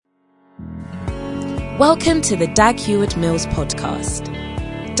Welcome to the Dag Heward-Mills podcast.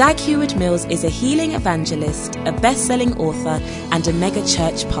 Dag Heward-Mills is a healing evangelist, a best-selling author, and a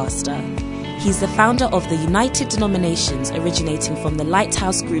mega-church pastor. He's the founder of the United Denominations, originating from the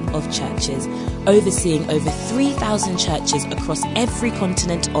Lighthouse Group of churches, overseeing over 3,000 churches across every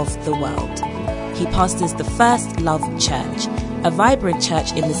continent of the world. He pastors the First Love Church, a vibrant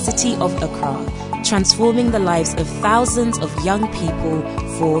church in the city of Accra, transforming the lives of thousands of young people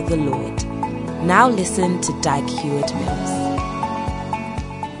for the Lord. Now listen to Dag Heward-Mills.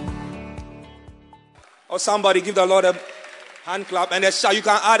 Or somebody give the Lord a hand clap and a shout. You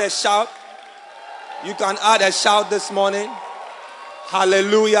can add a shout. You can add a shout this morning.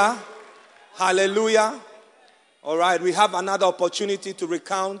 Hallelujah. Hallelujah. All right, we have another opportunity to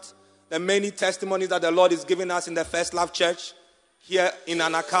recount the many testimonies that the Lord is giving us in the First Love Church here in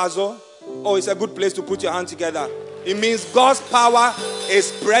Anagkazo. Oh, it's a good place to put your hand together. It means God's power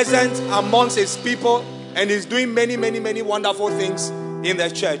is present amongst His people and He's doing many, many, many wonderful things in the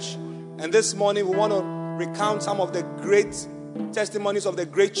church. And this morning we want to recount some of the great testimonies of the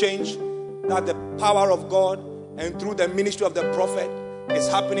great change that the power of God and through the ministry of the prophet is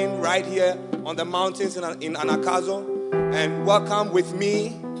happening right here on the mountains in Anagkazo. And welcome with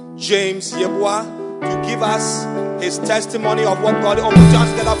me, James Yeboah, to give us his testimony of what God. Oh, put your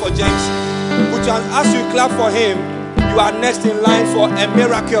hands together for James. Put your hands, as you clap for him, you are next in line for a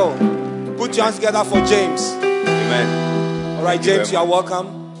miracle. Put your hands together for James. Amen. All right, James, you are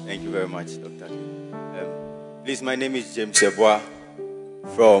welcome. Thank you very much, Dr. Please, my name is James Yeboah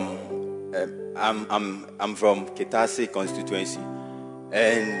from. I'm from Ketase constituency,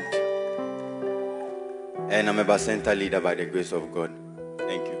 and I'm a Bacenta leader by the grace of God.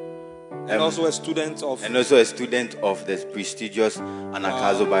 Thank you. And also a student of. And also a student of the prestigious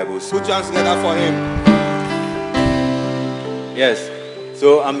Anagkazo Bible School. Put your hands together for him. Yes.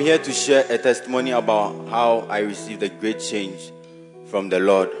 So I'm here to share a testimony about how I received a great change from the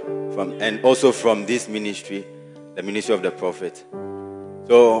Lord, and also from this ministry, the ministry of the prophet.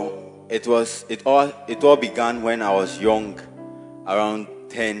 So it all began when I was young, around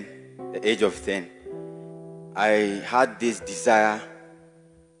 10, the age of 10. I had this desire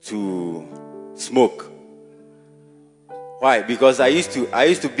to smoke. Why? Because I used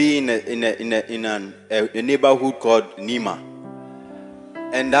to be in a neighborhood called Nima.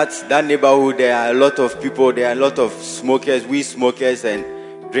 And that neighborhood, there are a lot of people, there are a lot of smokers, weed smokers, and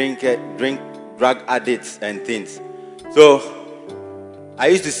drink drug addicts and things. So I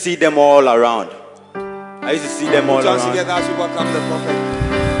used to see them all around. Together as we welcome the prophet.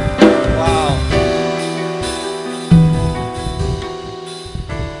 Wow.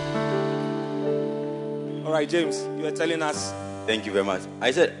 All right, James, you were telling us. Thank you very much.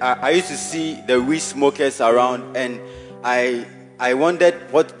 I said I used to see the weed smokers around, and I wondered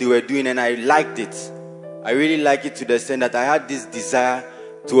what they were doing, and I liked it. I really liked it to the extent that I had this desire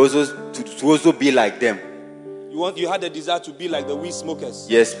to also be like them. You had a desire to be like the weed smokers?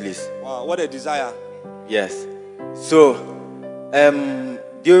 Yes, please. Wow, what a desire. Yes. So,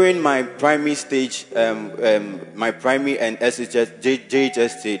 during my primary stage, my primary and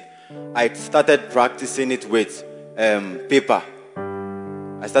JHS stage, I started practicing it with paper.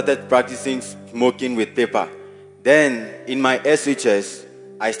 I started practicing smoking with paper. Then, in my SHS,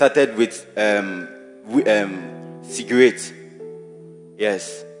 I started with cigarettes.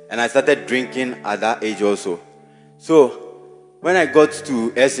 Yes. And I started drinking at that age also. So, when I got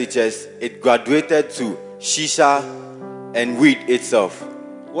to SHS, it graduated to shisha and weed itself.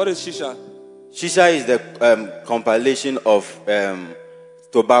 What is shisha? Shisha is the compilation of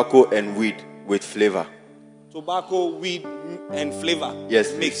tobacco and weed with flavor. Tobacco, weed, and flavor.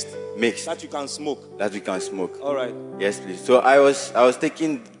 Yes, mixed. That you can smoke. All right. Yes, please. So I was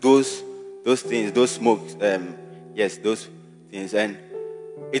taking those things, those smokes. Those things, and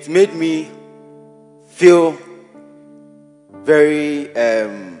it made me feel very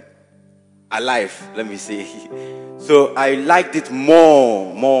alive, let me say. So I liked it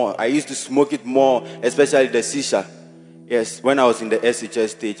more. I used to smoke it more, especially the shisha. Yes, when I was in the SHS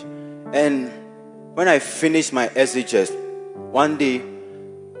stage. And when I finished my SHS, one day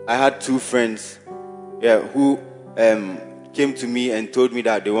I had two friends who came to me and told me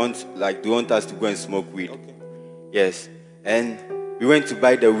that they want us to go and smoke weed. Okay. Yes. And we went to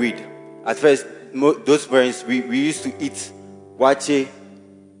buy the weed. At first, those friends, we used to eat wache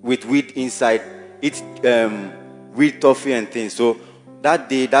with weed inside, eat weed toffee and things. So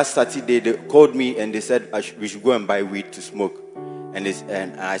that Saturday, they called me and they said we should go and buy weed to smoke. And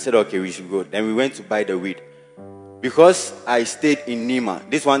I said, okay, we should go. Then we went to buy the weed. Because I stayed in Nima,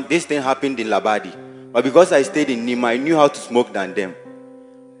 this thing happened in Labadi. But because I stayed in Nima, I knew how to smoke than them.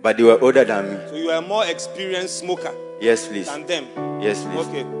 but they were older than me. So you are a more experienced smoker Yes, please. than them. Yes, please.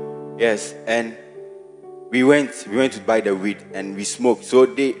 Okay. Yes, and we went to buy the weed and we smoked. So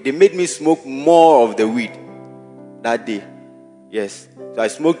they made me smoke more of the weed that day. Yes. So I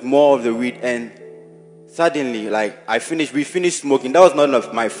smoked more of the weed, and suddenly, we finished smoking. That was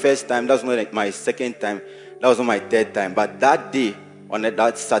not my first time. That was not my second time. That was not my third time. But that day, on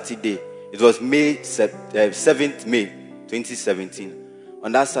that Saturday, it was 7th May, 2017.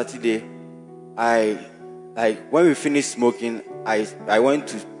 On that Saturday, when we finished smoking, I went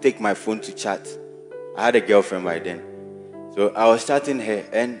to take my phone to chat. I had a girlfriend by then. So I was chatting her,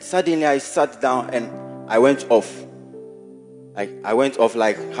 and suddenly I sat down and I went off. I went off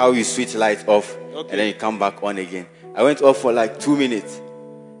like how you switch lights off, Okay. and then you come back on again. I went off for like 2 minutes,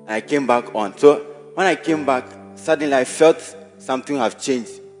 and I came back on. So when I came back, suddenly I felt something have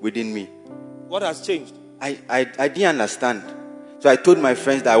changed within me. What has changed? I didn't understand. So I told my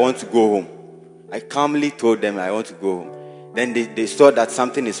friends that I want to go home. I calmly told them I want to go home. Then they saw that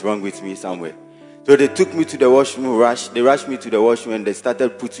something is wrong with me somewhere. So they took me to the washroom, they rushed me to the washroom, and they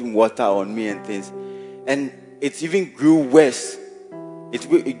started putting water on me and things. And it even grew worse. It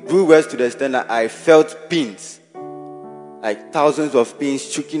grew worse to the extent that I felt pins. Like thousands of pins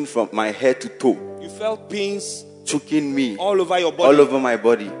choking from my head to toe. You felt pains Choking me. all over your body. All over my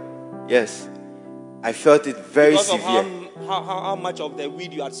body. Yes. I felt it very because severe. of how much of the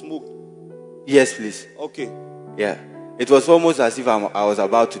weed you had smoked. Yes, please. Okay. Yeah. It was almost as if I was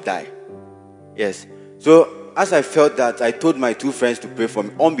about to die. Yes. So, as I felt that, I told my 2 friends to pray for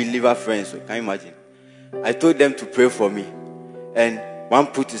me. Unbeliever friends, so can you imagine? I told them to pray for me. And one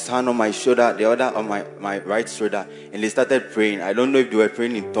put his hand on my shoulder, the other on my right shoulder. And they started praying. I don't know if they were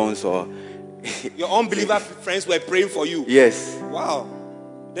praying in tongues or... Your unbeliever friends were praying for you. Yes. Wow.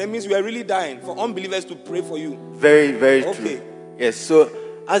 That means you are really dying for unbelievers to pray for you. Very, very Okay. true. Yes. So,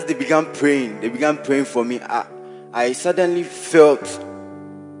 as they began praying for me. I suddenly felt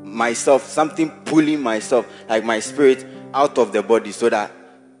myself, something pulling myself, like my spirit, out of the body, so that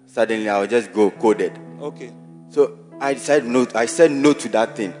suddenly I would just go coded. Okay. So I decided no. I said no to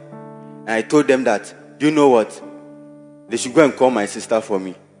that thing, and I told them that, do you know what? They should go and call my sister for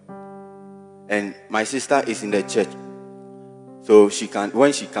me. And my sister is in the church, so she can.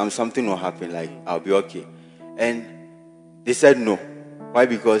 When she comes, something will happen. Like I'll be okay. And they said no. Why?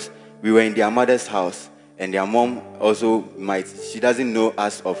 Because we were in their mother's house. And their mom also she doesn't know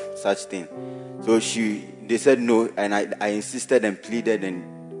us of such thing. So they said no, and I insisted and pleaded,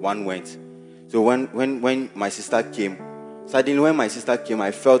 and one went. So when my sister came, suddenly when my sister came,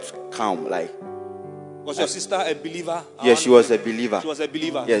 I felt calm. Like, was your sister a believer? Yes, she was a believer. She was a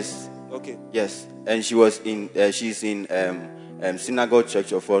believer. Yes. Okay. Yes, and she's in Synagogue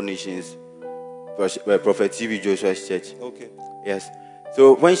Church of All Nations, Prophet T.B. Joshua's church. Okay. Yes.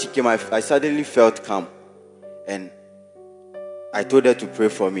 So when she came, I suddenly felt calm. And I told her to pray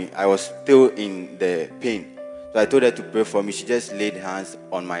for me. I was still in the pain. So I told her to pray for me. She just laid hands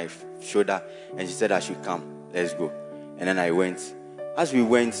on my shoulder and she said I should come. Let's go. And then I went. As we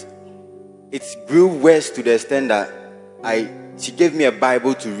went, it grew worse to the extent that she gave me a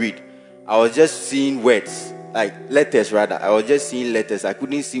Bible to read. I was just seeing words, like letters rather. I was just seeing letters. I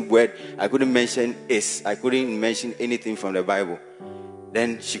couldn't see word. I couldn't mention is. I couldn't mention anything from the Bible.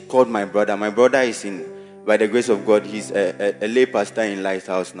 Then she called my brother. My brother is by the grace of God, he's a lay pastor in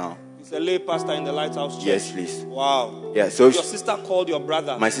Lighthouse now. He's a lay pastor in the Lighthouse Church. Yes, please. Wow. Yeah. So your sister called your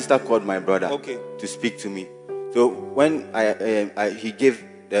brother. My sister called my brother. Okay. To speak to me. So when she gave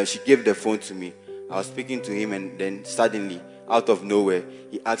the phone to me, I was speaking to him, and then suddenly, out of nowhere,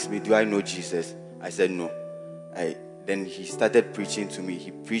 he asked me, "Do I know Jesus?" I said no. Then he started preaching to me.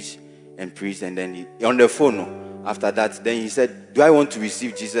 He preached, and then on the phone. No. After that, then he said, "Do I want to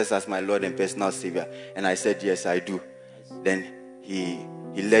receive Jesus as my Lord and personal Savior?" And I said, "Yes, I do." Then he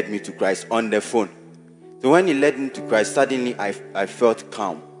led me to Christ on the phone. So when he led me to Christ, suddenly I felt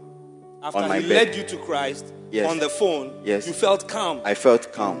calm. After on my he bed. led you to Christ, Yes. on the phone, Yes. you felt calm. I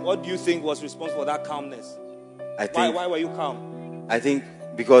felt calm. What do you think was responsible for that calmness? Why were you calm? I think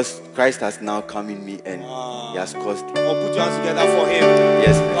because Christ has now come in me and he has caused. Or put your hands together for him.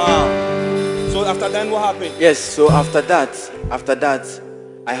 Yes. Wow. So after then, what happened? Yes. So after that,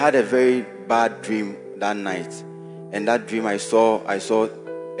 I had a very bad dream that night, and that dream I saw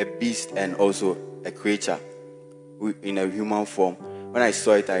a beast and also a creature in a human form. When I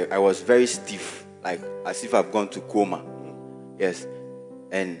saw it, I was very stiff, like as if I've gone to coma. Yes.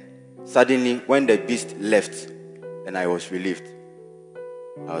 And suddenly, when the beast left, then I was relieved.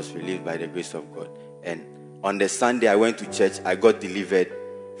 I was relieved by the grace of God. And on the Sunday, I went to church. I got delivered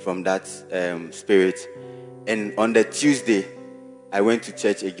from that spirit. And on the Tuesday, I went to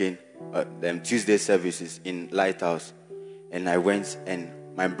church again, Tuesday services in Lighthouse. And I went, and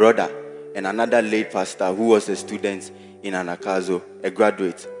my brother and another late pastor who was a student in Anakazo, a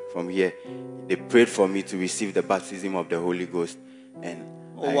graduate from here, they prayed for me to receive the baptism of the Holy Ghost. And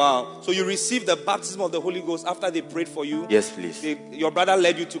wow. So you received the baptism of the Holy Ghost after they prayed for you? Yes, please. Your brother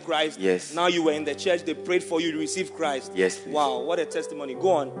led you to Christ? Yes. Now you were in the church, they prayed for you to receive Christ? Yes, please. Wow, what a testimony. Go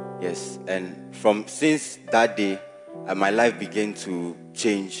on. Yes, and since that day, my life began to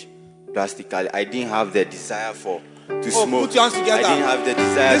change drastically. I didn't have the desire to smoke. Put your hands together. I didn't have the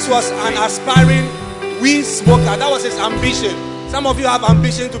desire. This was an aspiring weed smoker. That was his ambition. Some of you have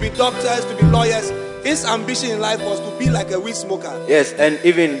ambition to be doctors, to be lawyers. His ambition in life was to be like a weed smoker. Yes, and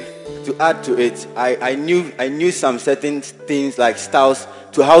even to add to it, I knew some certain things like styles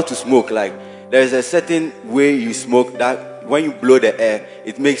to how to smoke. Like there is a certain way you smoke that when you blow the air,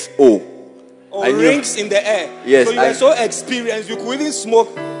 it makes rings in the air. Yes, so you were so experienced, you could even smoke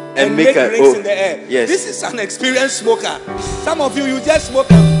and make rings in the air. Yes. This is an experienced smoker. Some of you just smoke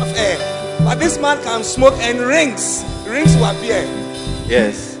of air. But this man can smoke and rings will appear.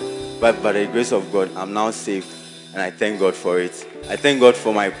 Yes. But by the grace of God, I'm now saved. And I thank God for it. I thank God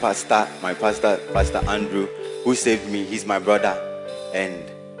for my pastor, Pastor Andrew, who saved me. He's my brother. And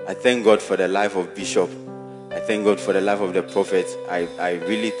I thank God for the life of Bishop. I thank God for the life of the prophet. I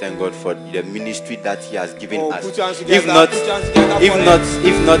really thank God for the ministry that he has given us. If not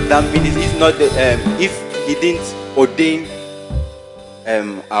that ministry, if he didn't ordain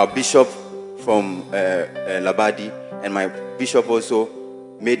our bishop from Labadi, and my bishop also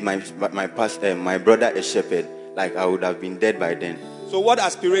made my brother a shepherd, like I would have been dead by then. So what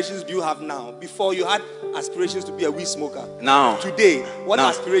aspirations do you have now? Before you had aspirations to be a weed smoker. Now. Today, what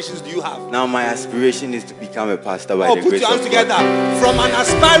aspirations do you have? Now my aspiration is to become a pastor by the grace of God. Put your hands together. From an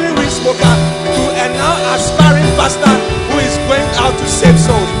aspiring weed smoker to a now aspiring pastor who is going out to save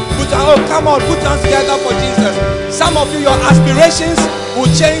souls. Come on, put your hands together for Jesus. Some of you, your aspirations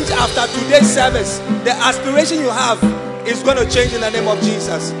will change after today's service. The aspiration you have is going to change in the name of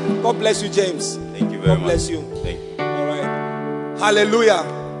Jesus. God bless you, James. Thank you very much. God bless you. Thank you. All right. Hallelujah.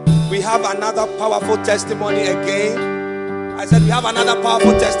 We have another powerful testimony again. I said we have another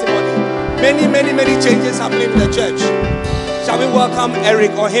powerful testimony. Many, many, many changes happening in the church. Shall we welcome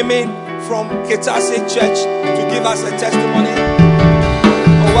Eric Ohimin from Kitase Church to give us a testimony?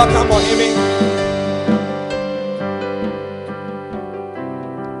 Welcome Ohimin.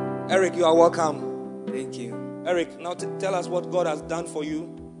 Eric, you are welcome. Thank you. Eric, now tell us what God has done for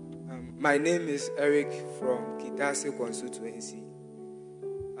you. My name is Eric from Kitase constituency.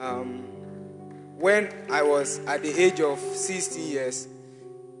 When I was at the age of 16 years,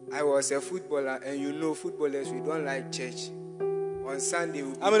 I was a footballer, and you know footballers, we don't like church. On Sunday,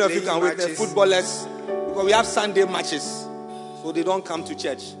 we'll how many of you can witness footballers? Because we have Sunday matches, so they don't come to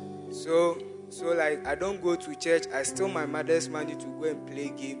church. So like I don't go to church. I steal my mother's money to go and play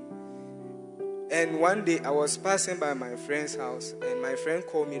game. And one day I was passing by my friend's house, and my friend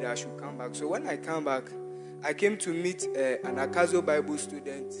called me that I should come back. So when I come back, I came to meet an Akazo Bible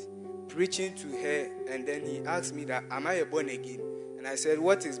student preaching to her, and then he asked me that, am I a born again? And I said,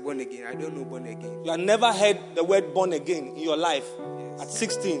 what is born again? I don't know born again. You have never heard the word born again in your life? Yes. At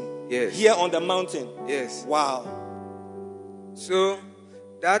 16? Yes. Here on the mountain? Yes. Wow. So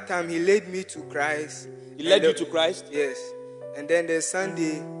that time he led me to Christ. He led you to Christ? Yes. And then the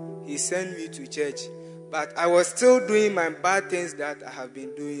Sunday, he sent me to church. But I was still doing my bad things that I have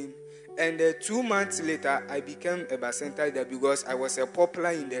been doing. And 2 months later, I became a bacenta leader because I was a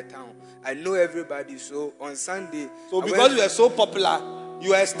popular in the town. I know everybody. So on Sunday... So because you were so popular, you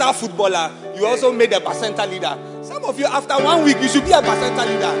were a star footballer, you also made a bacenta leader. Some of you, after 1 week, you should be a bacenta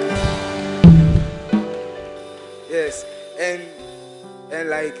leader. Yes. And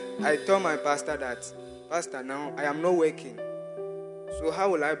like, I told my pastor that, Pastor, now I am not working. So how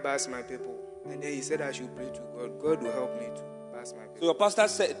will I bash my people? And then he said I should pray to God. God will help me to bash my people. So your pastor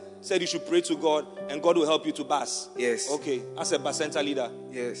said you should pray to God and God will help you to bash? Yes. Okay, as a bacenta leader.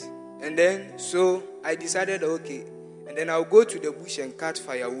 Yes. And then, so I decided, okay. And then I'll go to the bush and cut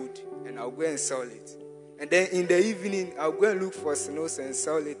firewood. And I'll go and sell it. And then in the evening, I'll go and look for snails and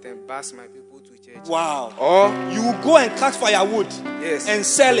sell it and bash my people to church. Wow. Or you will go and cut firewood. Yes. And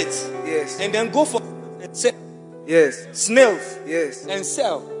sell it. Yes. And then go for yes. snails. Yes. And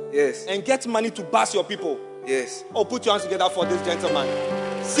sell. Yes. And get money to bash your people. Yes. Oh, put your hands together for this gentleman.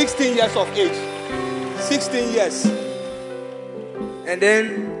 16 years of age. 16 years. And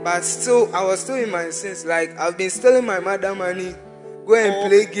then, but still, I was still in my sins. Like, I've been stealing my mother money. Go and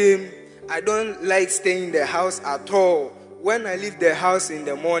play game. I don't like staying in the house at all. When I leave the house in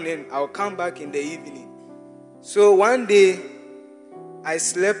the morning, I'll come back in the evening. So one day, I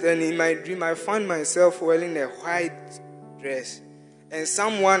slept, and in my dream I found myself wearing a white dress, and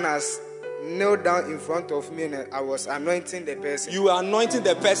someone has knelt down in front of me, and I was anointing the person. You were anointing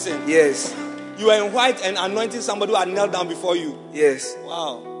the person. Yes. You were in white and anointing somebody who had knelt down before you. Yes.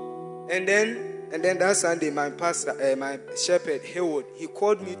 Wow. And then that Sunday, my pastor, my shepherd, Haywood, he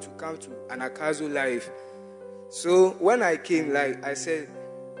called me to come to Anagkazo Live. So when I came, like I said,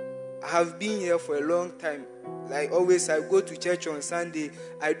 I have been here for a long time. Like always, I go to church on Sunday.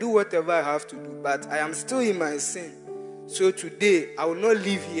 I do whatever I have to do, but I am still in my sin. So today, I will not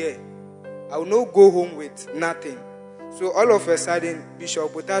leave here. I will not go home with nothing. So all of a sudden,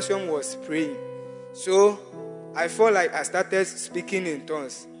 Bishop Potassium was praying. So I felt like I started speaking in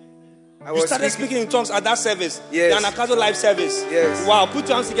tongues. You started speaking in tongues at that service? Yes. The Anagkazo Live service? Yes. Wow, put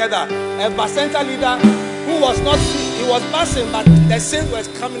your hands together. A Bacenta leader who was not, he was passing, but the saints was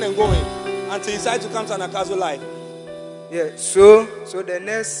coming and going until he decided to come to Anagkazo Live. Yeah, so the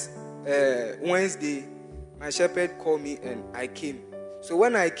next Wednesday, my shepherd called me and I came. So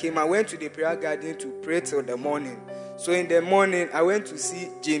when I came, I went to the prayer garden to pray till the morning. So in the morning, I went to see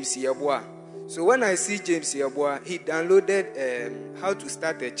James Yeboah. So when I see James Yeboah, he downloaded how to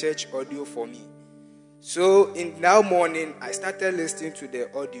start a church audio for me. So in that morning, I started listening to the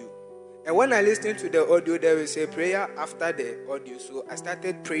audio. And when I listened to the audio, there was a prayer after the audio. So I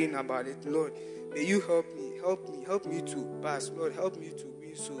started praying about it. Lord, may you help me to pass. Lord, help me to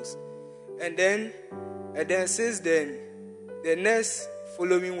win souls. And then since then, the next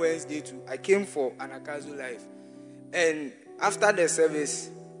following Wednesday too, I came for Anagkazo Live. And after the service,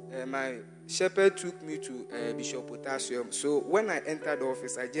 my shepherd took me to Bishop Potassium. So when I entered the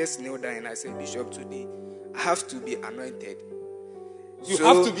office, I just knelt down and I said, Bishop, today I have to be anointed. You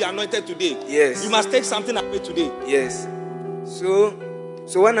have to be anointed today? Yes. You must take something away today? Yes. So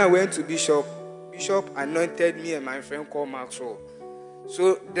when I went to Bishop anointed me and my friend called Maxwell.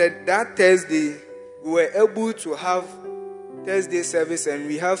 So that Thursday, we were able to have Thursday service, and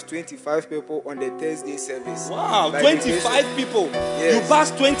we have 25 people on the Thursday service. Wow, 25 people. Yes. You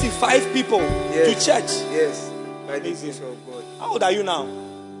passed 25 people to church. Yes, by the grace of God. How old are you now?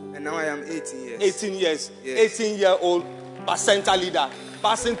 And now I am 18 years. 18 years. Yes. 18-year-old Bacenta leader,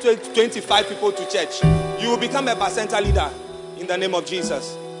 passing 25 people to church. You will become a Bacenta leader in the name of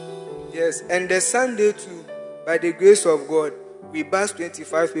Jesus. Yes, and the Sunday too, by the grace of God, we passed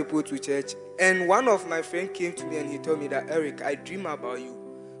 25 people to church. And one of my friends came to me and he told me that, Eric, I dream about you.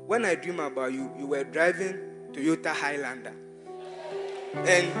 When I dream about you, you were driving Toyota Highlander.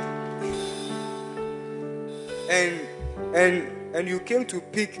 And you came to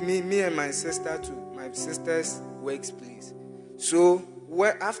pick me and my sister to my sister's workplace. So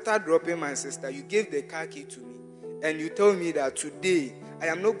after dropping my sister, you gave the car key to me. And you told me that today, I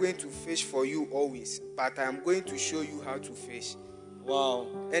am not going to fish for you always, but I am going to show you how to fish. Wow.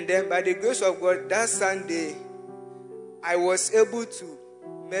 And then by the grace of God, that Sunday, I was able to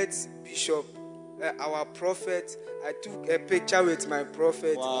meet Bishop, our prophet. I took a picture with my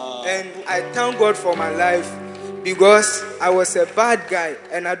prophet. Wow. And I thank God for my life, because I was a bad guy.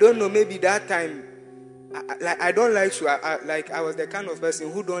 And I don't know, maybe that time, I don't like school. I was the kind of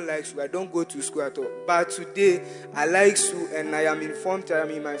person who don't like school. I don't go to school at all. But today, I like school, and I am informed that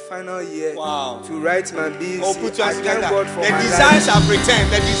I'm in my final year to write my BSc. Oh, put your hands together. God for the my desires life. have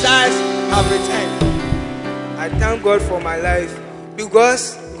returned. The desires have returned. I thank God for my life,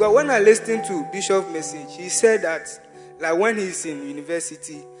 because when I listened to Bishop's message, he said that like when he's in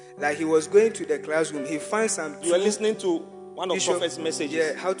university, like he was going to the classroom, he finds some. You were listening to one of Bishop, Prophet's messages.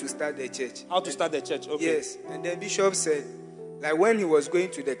 Yeah, how to start the church. How to start the church. Okay. Yes, and then Bishop said, like when he was going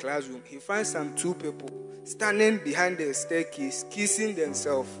to the classroom, he found some two people standing behind the staircase, kissing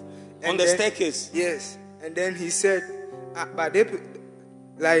themselves. On the staircase? Yes, and then he said, but they,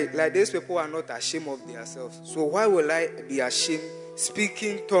 like these people are not ashamed of themselves. So why will I be ashamed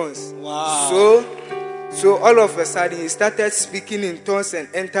speaking tongues? Wow. So all of a sudden he started speaking in tongues and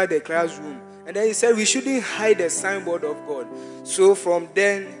entered the classroom. And then he said we shouldn't hide the signboard of God. So from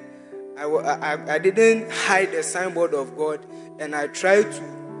then, I didn't hide the signboard of God, and I tried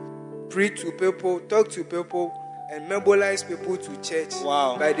to preach to people, talk to people, and mobilize people to church.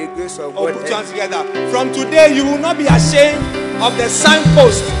 Wow. By the grace of Oh, God. put your hands together. From today, you will not be ashamed of the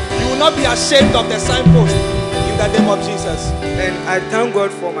signpost. You will not be ashamed of the signpost in the name of Jesus. And I thank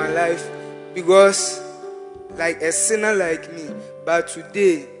God for my life, because like a sinner like me, but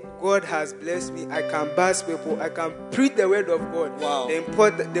today God has blessed me. I can bless people. I can preach the word of God. Wow.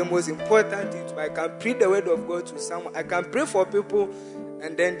 The most important thing, I can preach the word of God to someone. I can pray for people,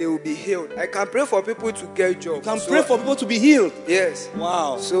 and then they will be healed. I can pray for people to get jobs. You can pray for people to be healed. Yes.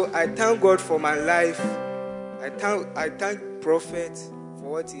 Wow. So I thank God for my life. I thank prophet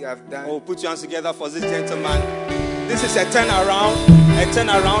for what he have done. Oh, put your hands together for this gentleman. This is a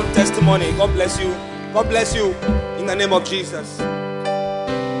turnaround testimony. God bless you. God bless you in the name of Jesus.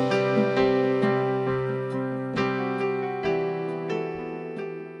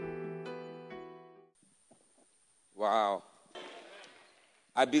 Wow.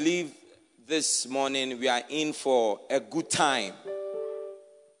 I believe this morning we are in for a good time.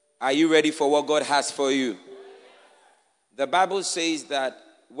 Are you ready for what God has for you? The Bible says that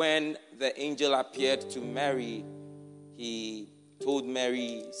when the angel appeared to Mary, he told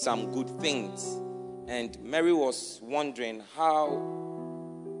Mary some good things. And Mary was wondering, how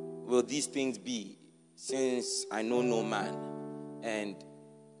will these things be, since I know no man? And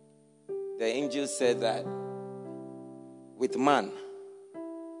the angel said that with man,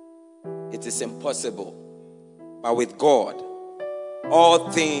 it is impossible. But with God,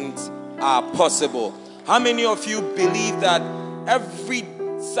 all things are possible. How many of you believe that every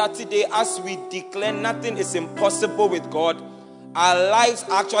Saturday as we declare nothing is impossible with God, our lives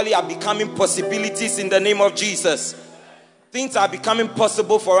actually are becoming possibilities in the name of Jesus? Things are becoming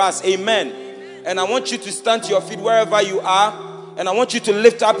possible for us. Amen. And I want you to stand to your feet wherever you are. And I want you to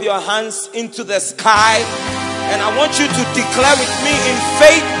lift up your hands into the sky. And I want you to declare with me in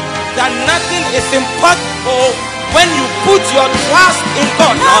faith that nothing is impossible when you put your trust in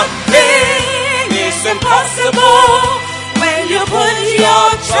God. Nothing is impossible when you put your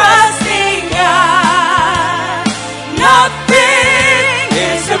trust in God. Nothing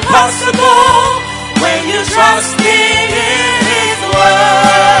is impossible when you trust in His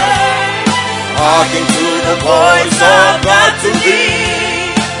word. Hearken to the voice of God to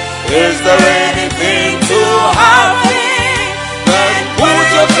thee. Is there anything too hard for me? Then put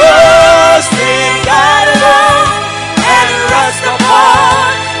your trust in God alone and rest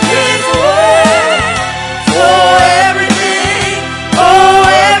upon His word. For everything, oh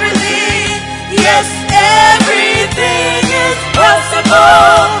everything, yes everything is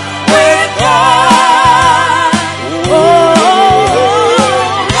possible with God. Oh,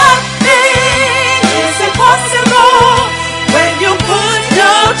 nothing is impossible when you put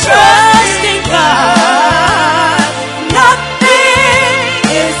your trust in God. Nothing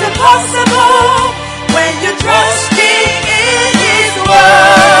is impossible when you're trusting in His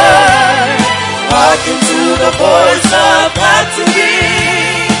word. Hearken to the voice of God to me.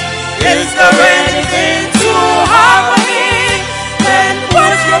 Is there anything too hard for me? Then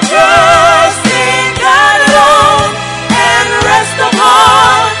put your trust in God alone and rest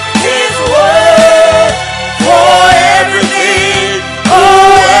upon His word. For everything,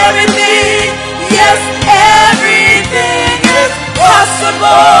 oh everything, yes everything is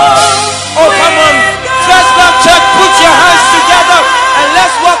possible. Oh, come on. First Love Church, put your hands together and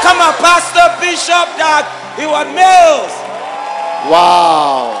let's welcome our pastor, Bishop Dag Heward-Mills.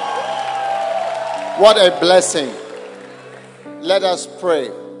 Wow. What a blessing. Let us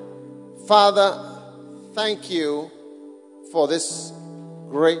pray. Father, thank you for this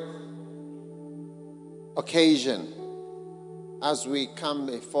great occasion as we come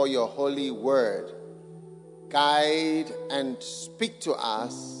before your holy word. Guide and speak to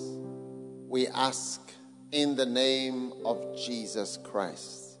us, we ask in the name of Jesus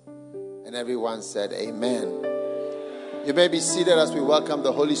Christ. And everyone said amen. You may be seated as we welcome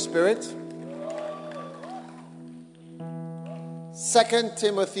the Holy Spirit. 2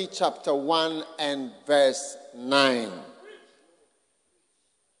 Timothy chapter 1 and verse 9.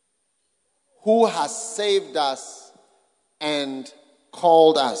 Who has saved us and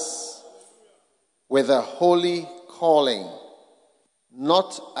called us with a holy calling,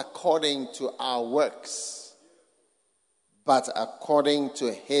 not according to our works, but according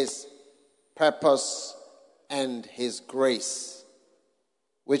to His purpose and His grace,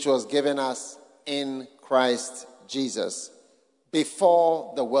 which was given us in Christ Jesus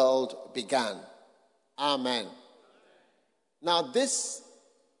before the world began. Amen. Now this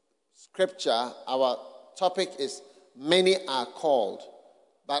scripture, our topic is many are called,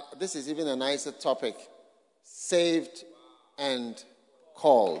 but this is even a nicer topic, saved and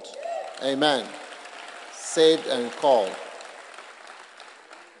called. Amen. Saved and called.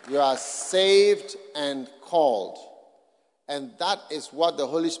 You are saved and called. And that is what the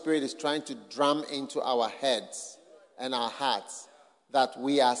Holy Spirit is trying to drum into our heads and our hearts, that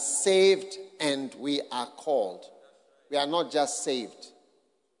we are saved and we are called. We are not just saved.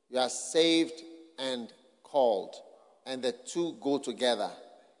 We are saved and called. And the two go together.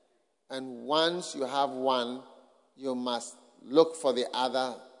 And once you have one, you must look for the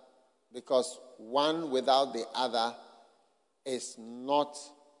other, because one without the other is not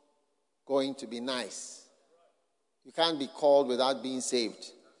going to be nice. You can't be called without being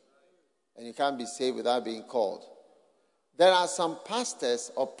saved. And you can't be saved without being called. There are some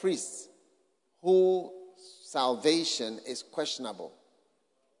pastors or priests whose salvation is questionable.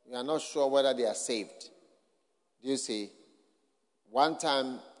 We are not sure whether they are saved. Do you see? One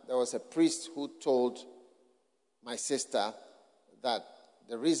time there was a priest who told my sister that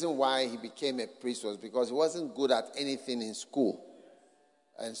the reason why he became a priest was because he wasn't good at anything in school.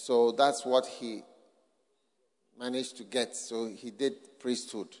 And so that's what he managed to get. So he did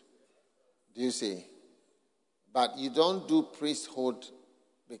priesthood. Do you see? But you don't do priesthood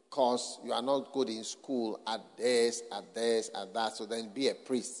because you are not good in school at this, at that, so then be a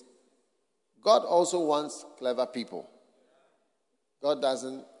priest. God also wants clever people. God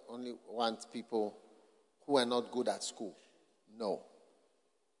doesn't only want people who are not good at school. No.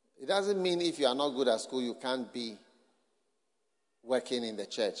 It doesn't mean if you are not good at school, you can't be working in the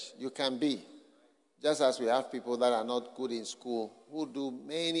church. You can be. Just as we have people that are not good in school who do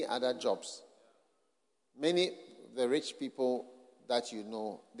many other jobs. Many of the rich people that you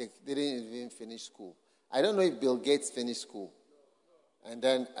know, they didn't even finish school. I don't know if Bill Gates finished school. And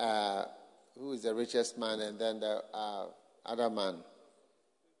then, who is the richest man? And then the other man,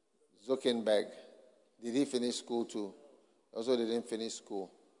 Zuckerberg. Did he finish school too? Also didn't finish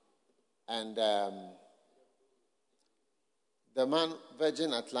school. And the man,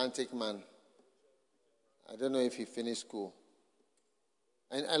 Virgin Atlantic man, I don't know if he finished school.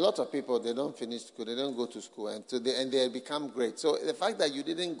 And a lot of people, they don't finish school, they don't go to school, and they become great. So the fact that you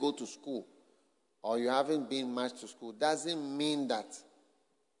didn't go to school or you haven't been much to school doesn't mean that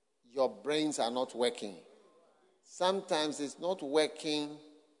your brains are not working. Sometimes it's not working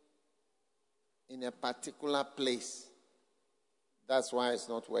in a particular place. That's why it's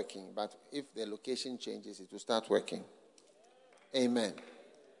not working. But if the location changes, it will start working. Amen.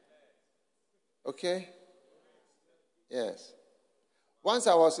 Okay? Yes. Once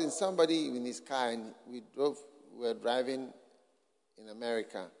I was in somebody in his car and we were driving in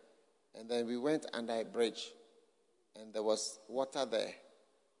America, and then we went under a bridge and there was water there.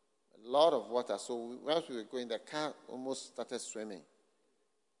 A lot of water. So once we were going, the car almost started swimming.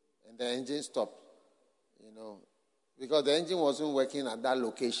 And the engine stopped, because the engine wasn't working at that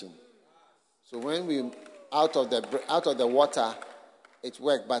location. So when we out of the water, it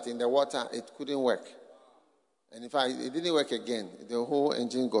worked, but in the water it couldn't work. And in fact, it didn't work again. The whole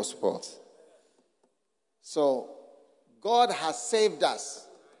engine got spoiled. So God has saved us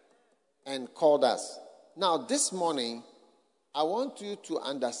and called us. Now, this morning, I want you to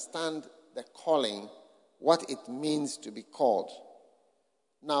understand the calling, what it means to be called.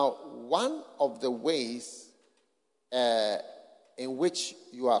 Now, one of the ways in which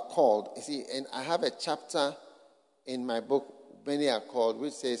you are called, you see, and I have a chapter in my book, Many Are Called,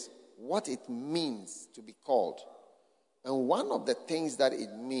 which says what it means to be called. And one of the things that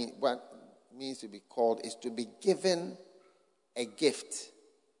what it means to be called is to be given a gift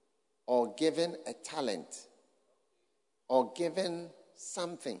or given a talent or given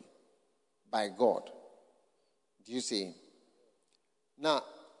something by God. Do you see? Now,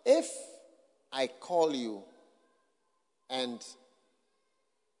 if I call you and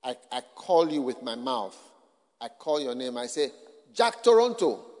I call you with my mouth, I call your name, I say, Jack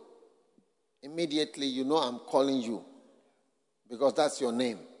Toronto. Immediately, you know I'm calling you because that's your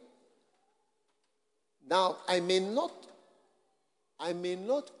name. Now, I may not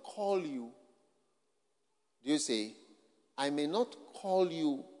call you. Do you see? I may not call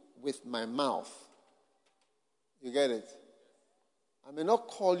you with my mouth. You get it? I may not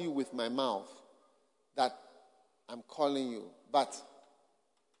call you with my mouth that I'm calling you, but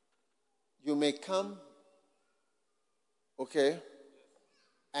you may come, okay,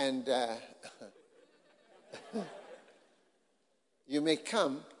 and you may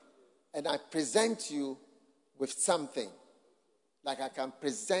come and I present you with something. Like I can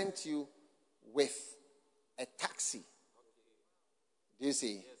present you with a taxi. Do you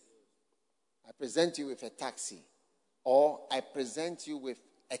see? I present you with a taxi. Or I present you with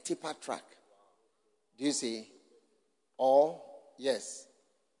a tipper truck. Do you see? Or, yes.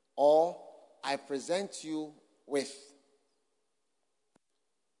 Or I present you with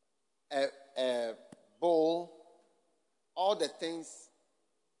a bowl, all the things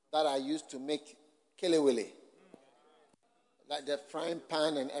that I used to make kelewele. Like the frying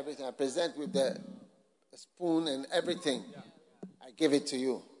pan and everything. I present with the spoon and everything. I give it to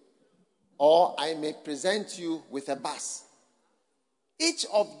you. Or I may present you with a bus. Each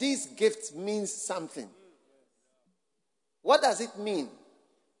of these gifts means something. What does it mean?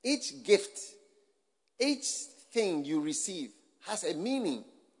 Each gift, each thing you receive has a meaning.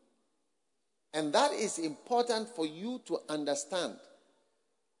 And that is important for you to understand,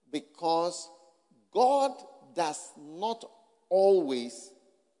 because God does not always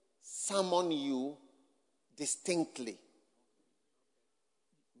summon you distinctly,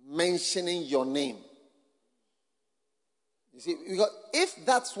 mentioning your name. You see, because if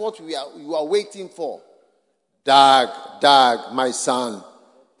that's what you are waiting for, Dag, my son,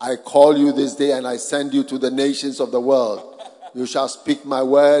 I call you this day and I send you to the nations of the world. You shall speak my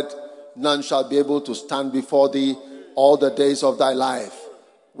word. None shall be able to stand before thee all the days of thy life.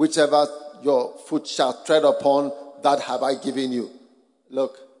 Whichever your foot shall tread upon, that have I given you.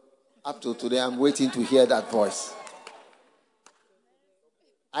 Look, up to today, I'm waiting to hear that voice.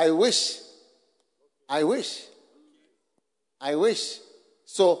 I wish.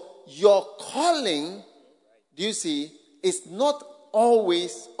 So your calling, do you see, is not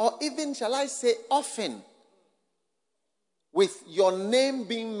always, or even, shall I say, often, with your name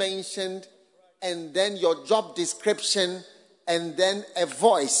being mentioned and then your job description and then a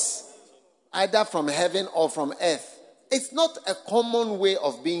voice, either from heaven or from earth. It's not a common way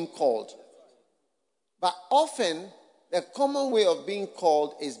of being called. But often, the common way of being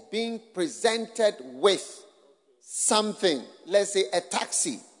called is being presented with something. Let's say a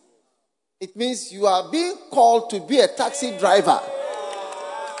taxi. It means you are being called to be a taxi driver.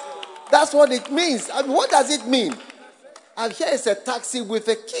 That's what it means. I mean, what does it mean? And here is a taxi with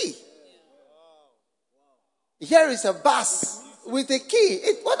a key. Here is a bus with a key.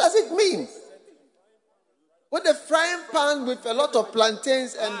 What does it mean? With a frying pan with a lot of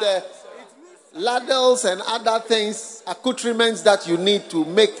plantains and ladles and other things, accoutrements that you need to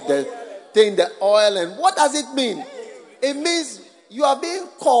make the thing, the oil. And what does it mean? It means you are being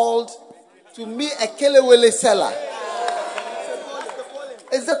called to be a kelewele seller.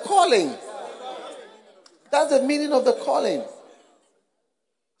 It's the calling. That's the meaning of the calling.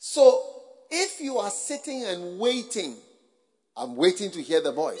 So, if you are sitting and waiting, I'm waiting to hear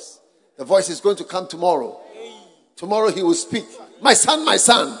the voice. The voice is going to come tomorrow. Tomorrow he will speak. My son, my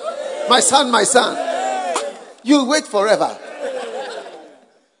son. My son, my son. You wait forever.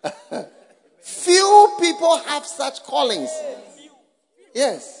 Few people have such callings.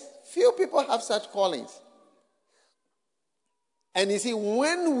 Yes, few people have such callings. And you see,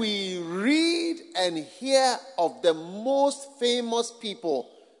 when we read and hear of the most famous people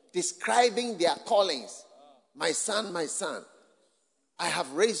describing their callings, my son, I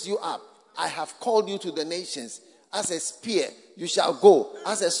have raised you up. I have called you to the nations. As a spear, you shall go.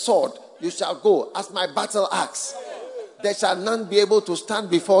 As a sword, you shall go. As my battle axe, there shall none be able to stand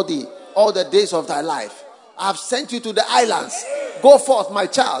before thee all the days of thy life. I have sent you to the islands. Go forth, my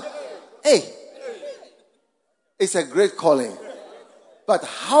child. Hey, it's a great calling. But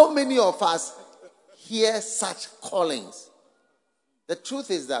how many of us hear such callings? The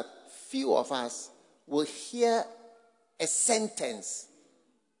truth is that few of us will hear a sentence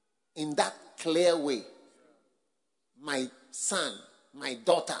in that clear way. My son, my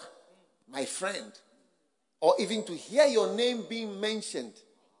daughter, my friend. Or even to hear your name being mentioned.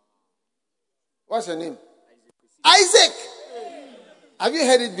 What's your name? Isaac! Have you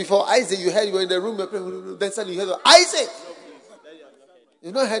heard it before? Isaac, you heard, you were in the room, then suddenly you heard Isaac!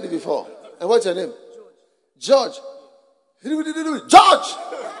 You've not heard it before. And what's your name? George. George!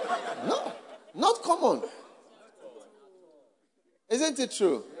 No, not common. Isn't it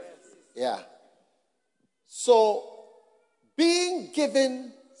true? Yeah. So, being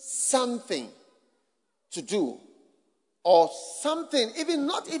given something to do, or something, even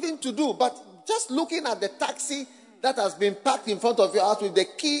not even to do, but just looking at the taxi that has been packed in front of your house with the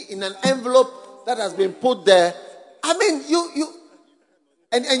key in an envelope that has been put there. I mean,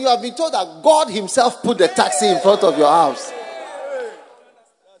 and you have been told that God himself put the taxi in front of your house.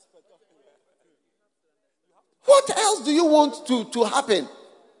 What else do you want to happen?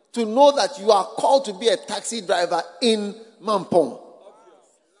 To know that you are called to be a taxi driver in Mampong.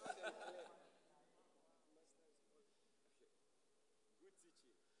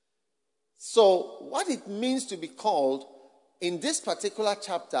 So, what it means to be called in this particular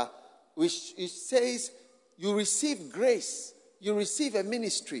chapter, which it says you receive grace, you receive a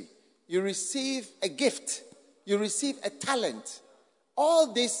ministry, you receive a gift, you receive a talent.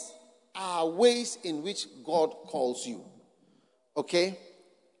 All these are ways in which God calls you. Okay?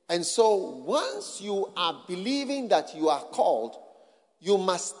 And so once you are believing that you are called, you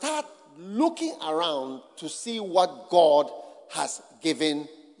must start looking around to see what God has given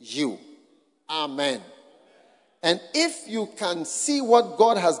you. Amen. And if you can see what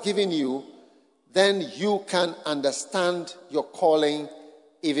God has given you, then you can understand your calling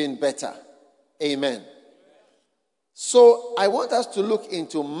even better. Amen. So I want us to look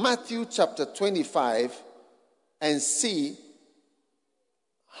into Matthew chapter 25 and see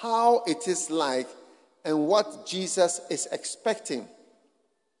how it is like and what Jesus is expecting.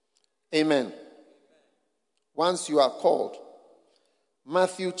 Amen. Once you are called.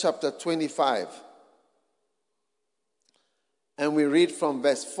 Matthew chapter 25. And we read from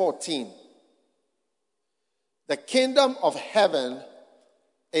verse 14. The kingdom of heaven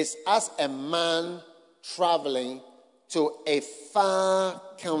is as a man traveling to a far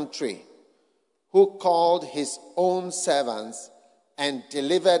country, who called his own servants and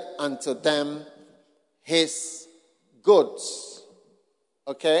delivered unto them his goods.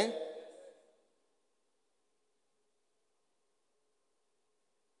 Okay?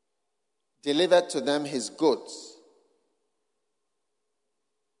 Delivered to them his goods.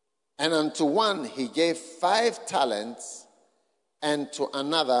 And unto one he gave 5 talents, and to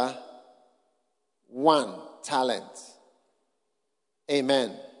another 1 talent.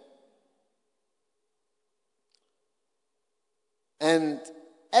 Amen. And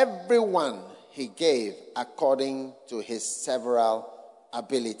everyone he gave according to his several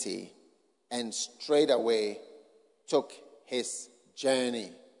ability, and straightway took his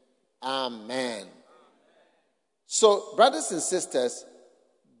journey. Amen. So, brothers and sisters,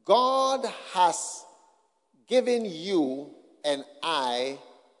 God has given you and I,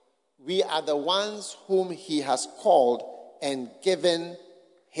 we are the ones whom he has called and given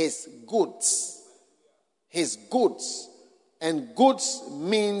his goods. His goods. And goods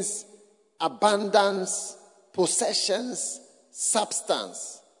means abundance, possessions,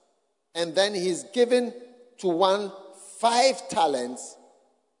 substance. And then he's given to one 5 talents,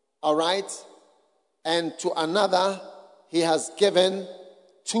 all right? And to another, he has given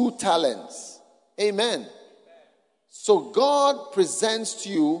 2 talents. Amen. So God presents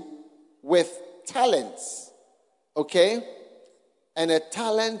you with talents. Okay? And a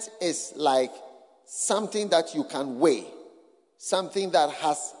talent is like something that you can weigh. Something that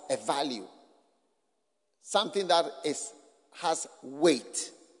has a value. Something that has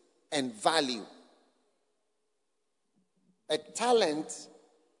weight and value. A talent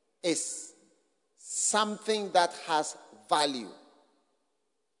is something that has value.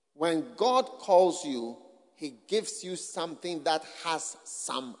 When God calls you, he gives you something that has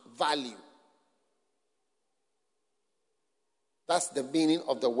some value. That's the meaning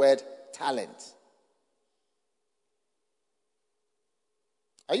of the word talent.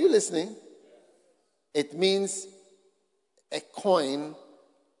 Are you listening? It means a coin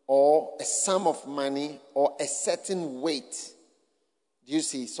or a sum of money or a certain weight. Do you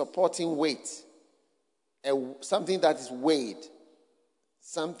see? Supporting weight. Something that is weighed.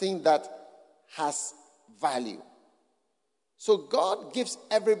 Something that has value. So God gives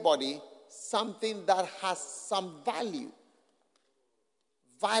everybody something that has some value.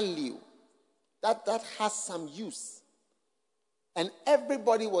 Value. That has some use. And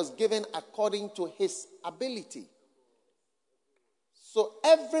everybody was given according to his ability. So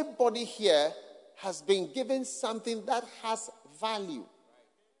everybody here has been given something that has value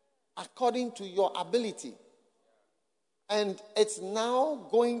according to your ability. And it's now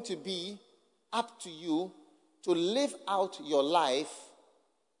going to be up to you to live out your life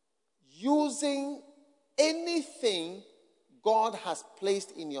using anything God has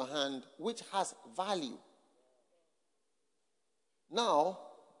placed in your hand which has value. Now,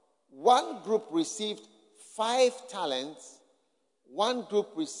 one group received 5 talents, one group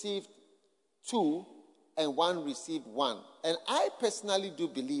received 2, and one received 1. And I personally do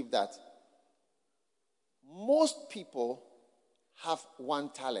believe that most people have 1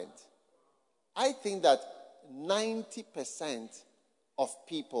 talent. I think that 90% of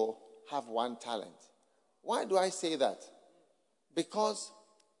people have 1 talent. Why do I say that? Because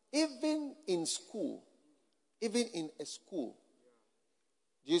even in school, even in a school,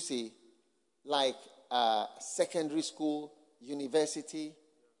 do you see, like secondary school, university,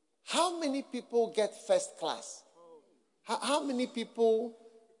 how many people get first class? How many people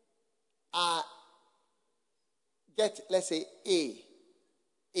get, let's say,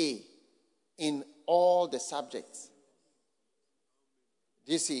 A in all the subjects?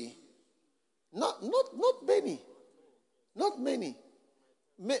 Do you see? Not many. Not many.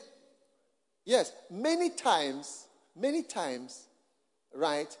 Yes, many times,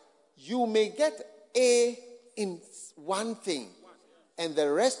 right, you may get A in one thing, and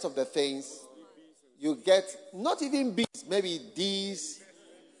the rest of the things you get not even B's, maybe D's,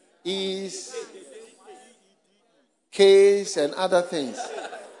 E's, K's, and other things.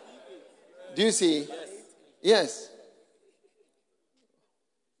 Do you see? Yes.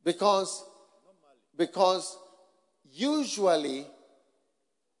 Because usually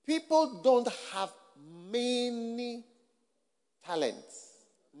people don't have many talents,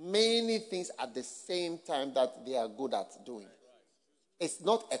 many things at the same time that they are good at doing. It's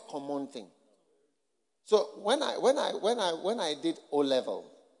not a common thing. So when I did O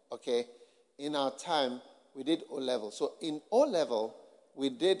level, okay, in our time we did O level. So in O level we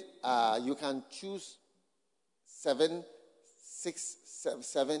did. You can choose 7, 6,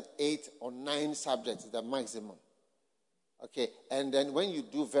 7, 8, or 9 subjects, the maximum. Okay, and then when you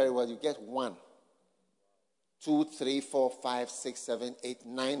do very well, you get 1, 2, 3, 4, 5, 6, 7, 8,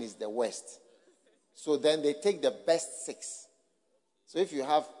 9 is the worst. So then they take the best 6. So if you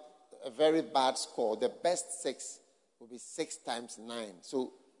have a very bad score, the best 6 will be 6 times 9.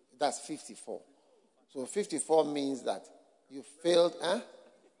 So that's 54. So 54 means that you failed,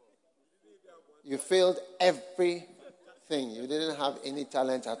 You failed everything. You didn't have any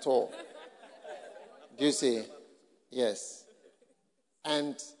talent at all. Do you see? Yes.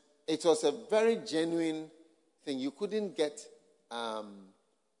 And it was a very genuine thing. You couldn't get a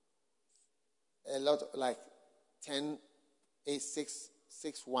lot, like 10, 8, 6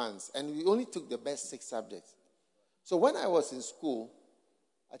 ones. And we only took the best 6 subjects. So when I was in school,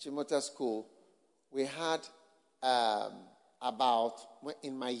 at Chimota School, we had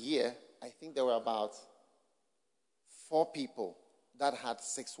in my year, I think there were about 4 people that had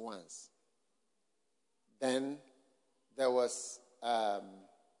 6 ones. Then there was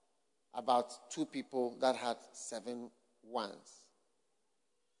about 2 people that had 7 ones.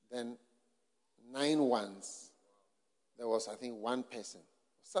 Then 9 ones. There was, I think, 1 person.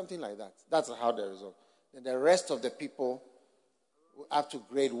 Something like that. That's how the result. Then the rest of the people up to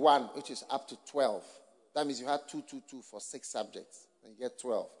grade 1, which is up to 12. That means you had 2, 2, 2 for 6 subjects. And you get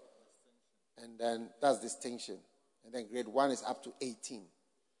 12. And then that's distinction. And then grade 1 is up to 18.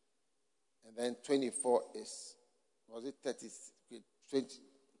 And then 24 is, was it 30? Grade 20?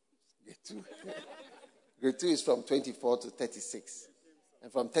 Grade 2. Grade 2 is from 24 to 36.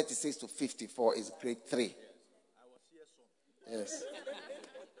 And from 36 to 54 is grade 3. Yes.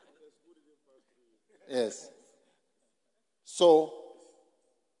 Yes. So,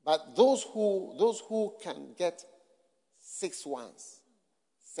 but those who can get 6 ones,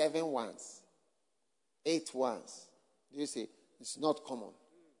 7 ones, 8 ones, do you see? It's not common.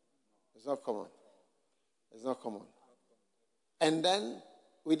 It's not common. It's not common. And then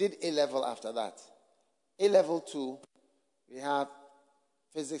we did A level after that. A level 2, we have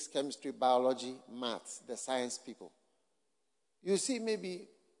physics, chemistry, biology, maths, the science people. You see, maybe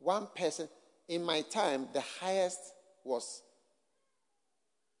one person. In my time, the highest was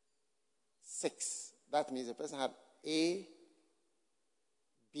 6. That means the person had A,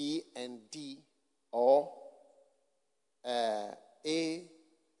 B, and D, or A,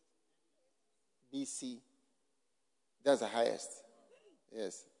 B, C. That's the highest.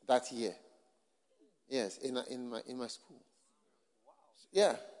 Yes, that year. Yes, in my school.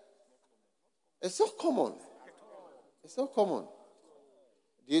 Yeah. It's so common. It's so common.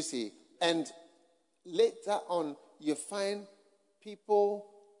 Do you see? And later on, you find people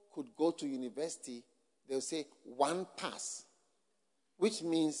could go to university, they'll say 1 pass, which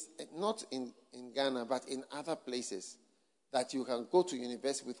means not in Ghana, but in other places, that you can go to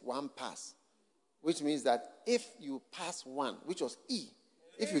university with 1 pass, which means that if you pass 1, which was E,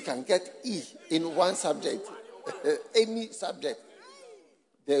 if you can get E in 1 subject, any subject,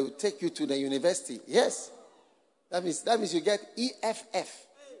 they will take you to the university. Yes. That means you get EFF.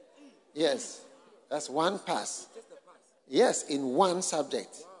 Yes. That's 1 pass. Yes, in 1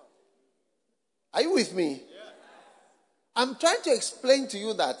 subject. Are you with me? I'm trying to explain to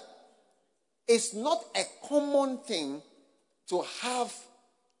you that it's not a common thing to have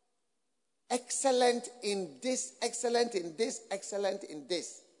excellent in this, excellent in this, excellent in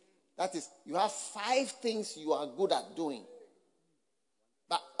this. That is, you have 5 things you are good at doing.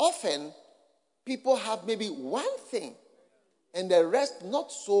 But often, people have maybe 1 thing and the rest not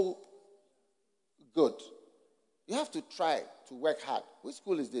so good. You have to try to work hard. Which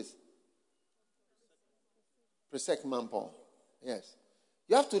school is this? Presec Mampong. Yes.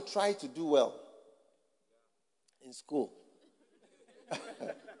 You have to try to do well in school.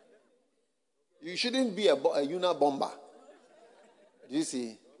 You shouldn't be a unabomber. Do you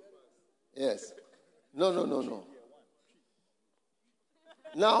see? Yes. No.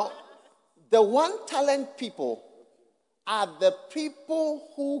 Now, the 1 talent people are the people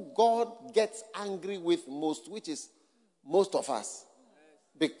who God gets angry with most, which is most of us.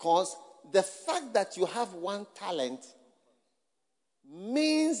 Because the fact that you have 1 talent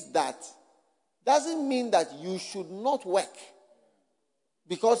doesn't mean that you should not work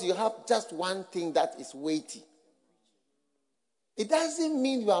because you have just 1 thing that is weighty. it doesn't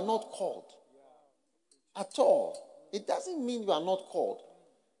mean you are not called. At all. It doesn't mean you are not called.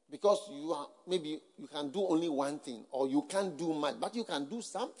 Because maybe you can do only one thing, or you can't do much, but you can do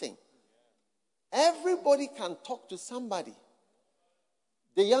something. Everybody can talk to somebody.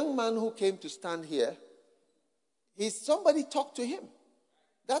 The young man who came to stand here, somebody talked to him.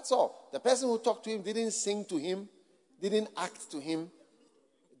 That's all. The person who talked to him didn't sing to him, didn't act to him,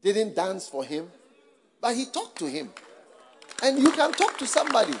 didn't dance for him, but he talked to him. And you can talk to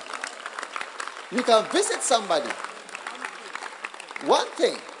somebody. You can visit somebody. One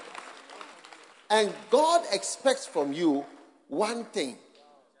thing. And God expects from you one thing.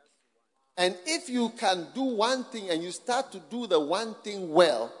 And if you can do one thing and you start to do the one thing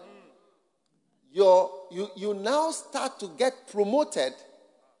well, you now start to get promoted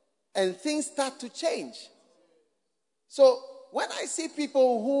and things start to change. So when I see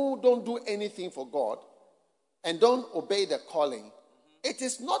people who don't do anything for God and don't obey the calling, it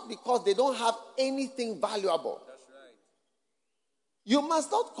is not because they don't have anything valuable. That's right. You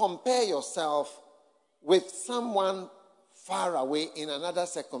must not compare yourself with someone far away in another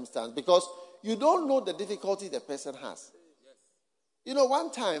circumstance, because you don't know the difficulty the person has. Yes. You know,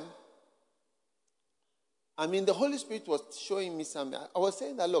 one time, the Holy Spirit was showing me something. I was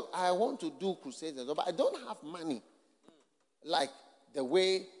saying that, look, I want to do crusades, but I don't have money. Like the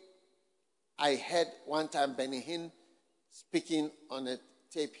way I heard one time Benny Hinn speaking on a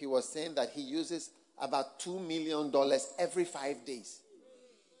tape, he was saying that he uses about $2 million every 5 days.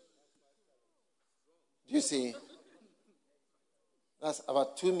 Do you see? That's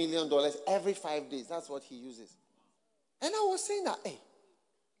about $2 million every 5 days. That's what he uses. And I was saying that,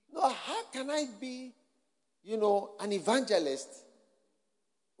 how can I be, an evangelist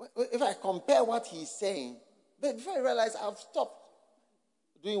if I compare what he's saying? But before I realize, I've stopped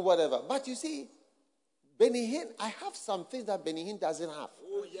doing whatever. But you see, Benny Hinn, I have some things that Benny Hinn doesn't have.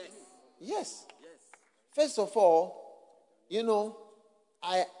 Oh, yes. Yes. First of all,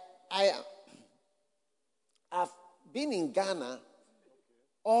 I've been in Ghana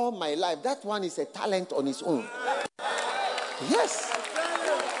all my life. That one is a talent on its own. Yes.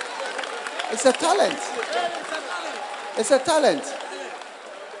 It's a talent. It's a talent.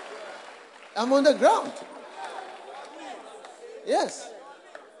 I'm on the ground. Yes.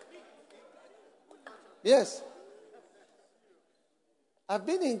 Yes. I've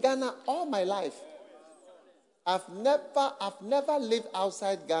been in Ghana all my life. I've never lived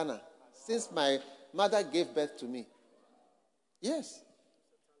outside Ghana since my mother gave birth to me. Yes.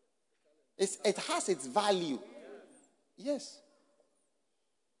 It has its value. Yes.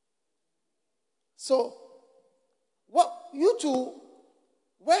 So, you two,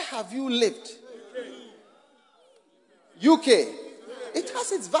 where have you lived? UK. It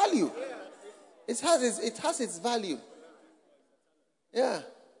has its value. It has its value. Yeah.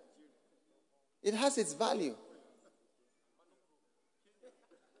 It has its value.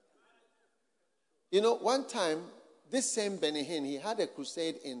 One time, this same Benny Hinn, he had a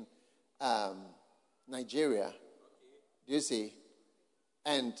crusade in Nigeria. Do you see?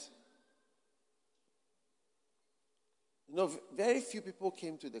 And, very few people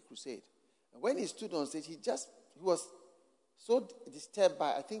came to the crusade. And when he stood on stage, he was so disturbed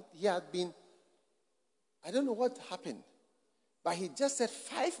by, I think he had been, I don't know what happened, but he just said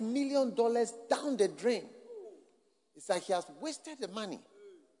 $5 million down the drain. It's like he has wasted the money.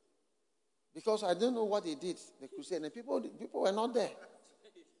 Because I don't know what he did, the crusade, and people were not there.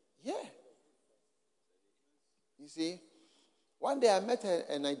 Yeah. You see, one day I met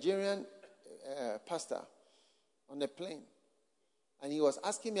a Nigerian pastor on a plane, and he was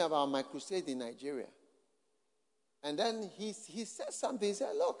asking me about my crusade in Nigeria. And then he said something. He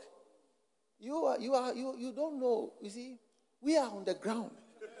said, "Look, you don't know. You see, we are on the ground.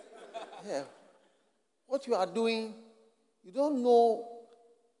 Yeah, what you are doing, you don't know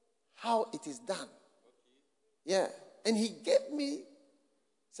how it is done." Yeah, and he gave me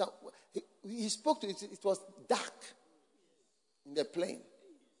some. He spoke to it. It was dark in the plane,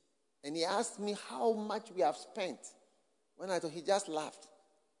 and he asked me how much we have spent. When I told, he just laughed.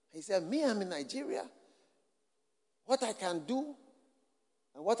 He said, "Me, I'm in Nigeria. What I can do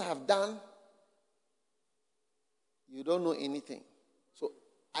and what I have done, you don't know anything." So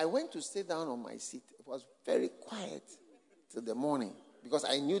I went to sit down on my seat. It was very quiet till the morning because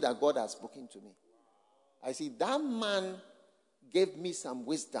I knew that God had spoken to me. I see that man gave me some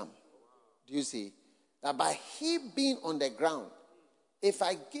wisdom. Do you see? That by he being on the ground, if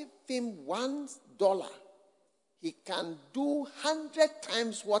I give him $1, he can do 100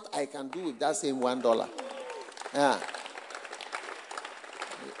 times what I can do with that same $1. Yeah.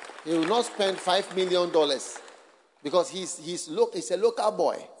 He will not spend $5 million. Because he's a local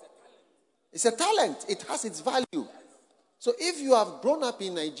boy. It's a talent. It has its value. So if you have grown up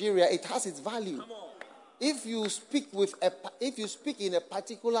in Nigeria, it has its value. If you speak in a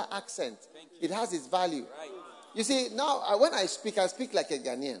particular accent, it has its value. You see, now when I speak like a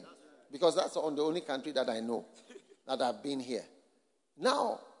Ghanaian, because that's the only country that I know that I've been here.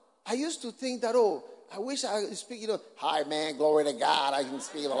 Now, I used to think that, I wish I could speak, hi man, glory to God, I can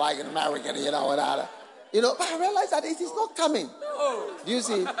speak like an American, whatever. But I realized that it is not coming. Do you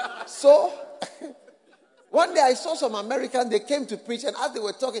see? So, one day I saw some Americans, they came to preach, and as they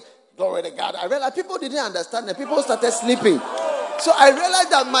were talking, glory to God, I realized people didn't understand, and people started sleeping. So I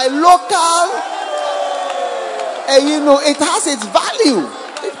realized that my local, it has its value.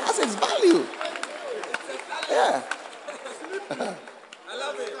 It has its value. Yeah.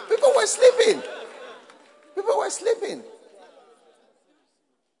 People were sleeping. People were sleeping.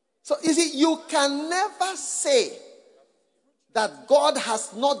 So, you see, you can never say that God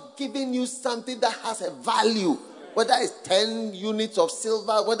has not given you something that has a value. Whether it's 10 units of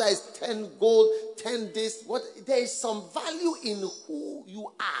silver, whether it's 10 gold, 10 this. There is some value in who you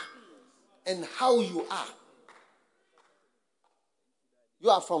are and how you are. You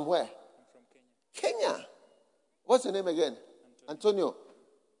are from where? I'm from Kenya. Kenya. What's your name again? Antonio.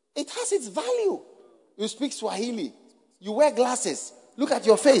 It has its value. You speak Swahili. You wear glasses. Look at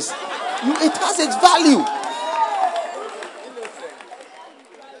your face. It has its value.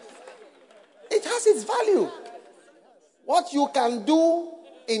 It has its value. What you can do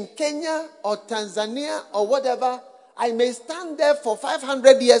in Kenya or Tanzania or whatever, I may stand there for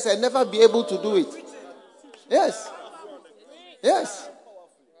 500 years and never be able to do it. Yes. Yes.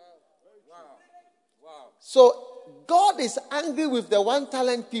 So God is angry with the 1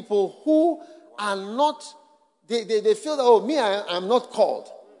 talent people who are not, they feel that, I'm not called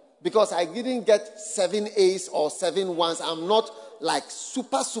because I didn't get 7 A's or 7 1s. I'm not like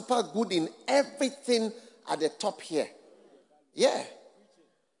super, super good in everything at the top here. Yeah.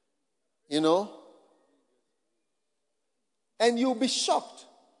 And you'll be shocked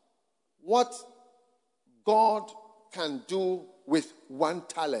what God can do with 1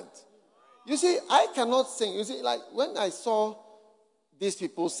 talent. You see, I cannot sing. You see, like when I saw these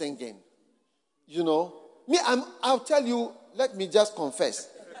people singing, I'll tell you, let me just confess.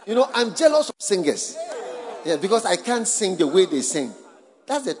 I'm jealous of singers. Yeah, because I can't sing the way they sing.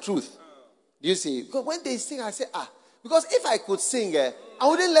 That's the truth. Do you see? Because when they sing, I say, because if I could sing, I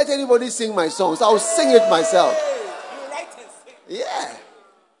wouldn't let anybody sing my songs. I would sing it myself. Yeah.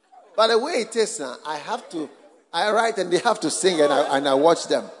 But the way it is now, I write and they have to sing and I watch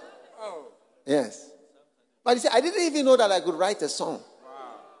them. Yes. But you see, I didn't even know that I could write a song.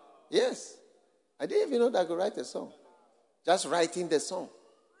 Yes. I didn't even know that I could write a song. Just writing the song.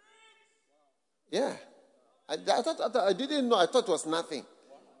 Yeah. I didn't know. I thought it was nothing.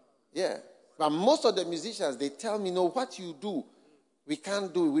 Yeah. But most of the musicians, they tell me, no, what you do, we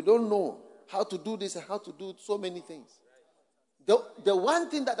can't do it. We don't know how to do this and how to do so many things. The one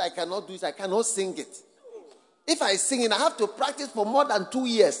thing that I cannot do is I cannot sing it. If I sing it, I have to practice for more than 2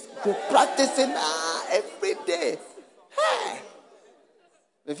 years. To practice it every day. Hey.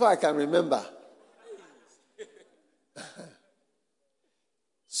 Before I can remember.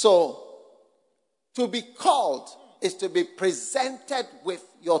 So, to be called is to be presented with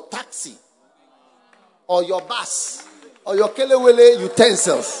your taxi or your bus or your kelewele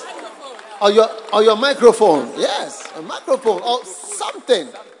utensils or your microphone. Yes, a microphone or something.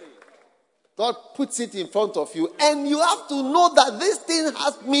 God puts it in front of you and you have to know that this thing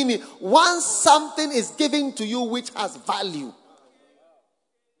has meaning. Once something is given to you which has value,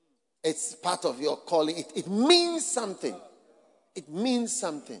 it's part of your calling. It means something. It means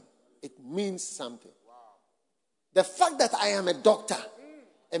something. It means something. The fact that I am a doctor,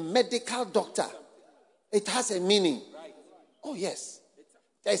 a medical doctor, it has a meaning. Oh yes.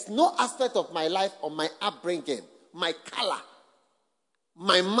 There is no aspect of my life or my upbringing, my color,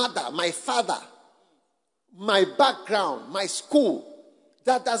 my mother, my father, my background, my school,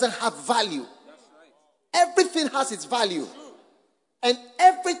 that doesn't have value. Everything has its value. And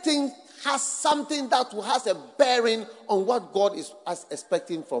everything has something that has a bearing on what God is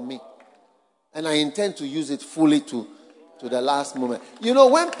expecting from me. And I intend to use it fully to the last moment.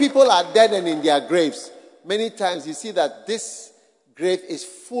 When people are dead and in their graves, many times you see that this grave is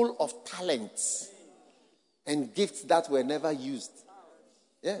full of talents and gifts that were never used.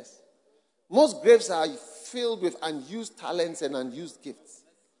 Yes. Most graves are filled with unused talents and unused gifts.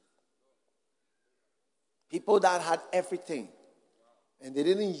 People that had everything and they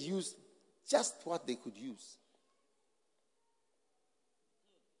didn't use just what they could use.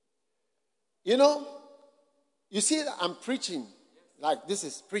 You see, I'm preaching. Like this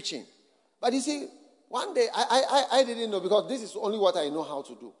is preaching. But you see, one day, I didn't know because this is only what I know how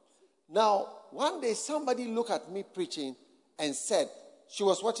to do. Now, one day somebody looked at me preaching and said, she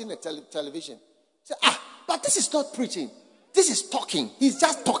was watching the television. Said, but this is not preaching. This is talking. He's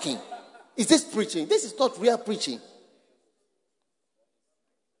just talking. Is this preaching? This is not real preaching.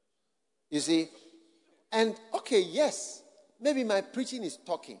 You see? And okay, yes, maybe my preaching is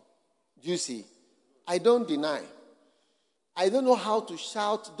talking. Do you see? I don't deny. I don't know how to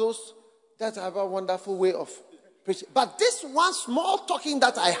shout those that have a wonderful way of preaching. But this one small talking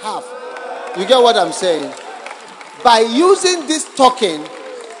that I have, you get what I'm saying? By using this talking,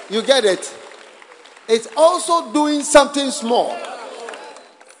 you get it? It's also doing something small.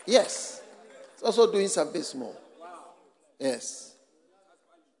 Yes. It's also doing something small. Yes.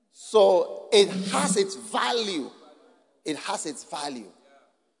 So it has its value. It has its value.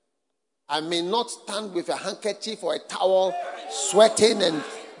 I may not stand with a handkerchief or a towel, sweating and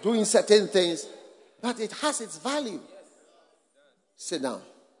doing certain things, but it has its value. Sit down.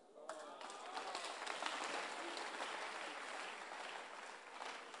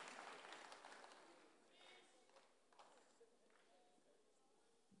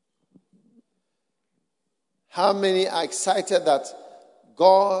 How many are excited that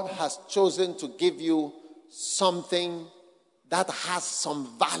God has chosen to give you something that has some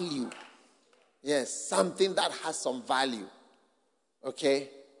value? Yes, something that has some value. Okay?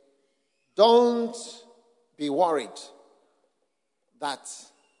 Don't be worried that,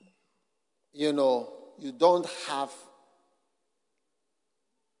 you don't have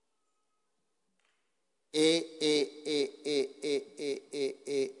A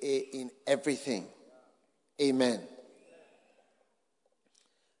in everything. Amen.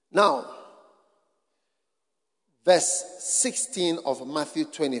 Now, verse 16 of Matthew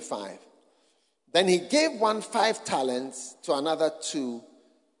 25. Then he gave one 5 talents, to another 2,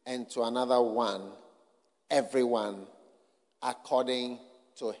 and to another 1, everyone according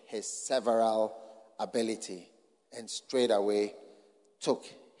to his several ability, and straightway took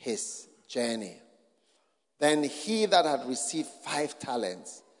his journey. Then he that had received 5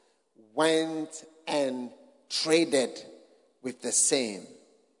 talents went and traded with the same,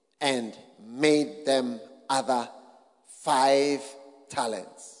 and made them other 5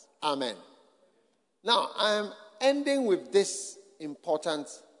 talents. Amen. Now, I'm ending with this important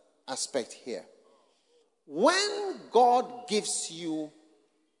aspect here. When God gives you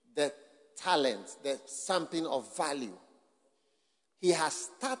the talent, the something of value, he has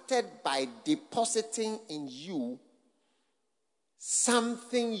started by depositing in you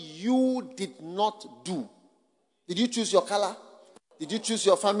something you did not do. Did you choose your color? Did you choose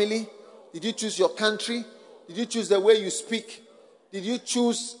your family? Did you choose your country? Did you choose the way you speak? Did you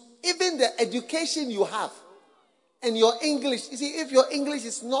choose even the education you have? And your English. You see, if your English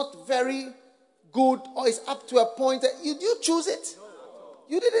is not very good or is up to a point, you choose it?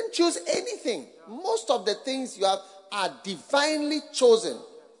 You didn't choose anything. Most of the things you have are divinely chosen.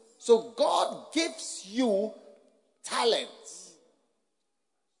 So God gives you talents.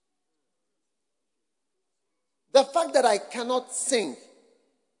 The fact that I cannot sing,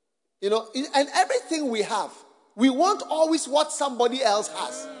 and everything we have, we want always what somebody else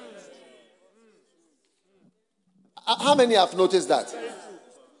has. How many have noticed that?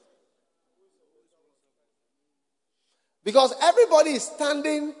 Because everybody is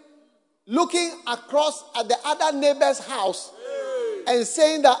standing, looking across at the other neighbor's house and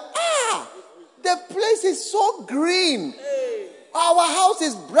saying that, the place is so green. Our house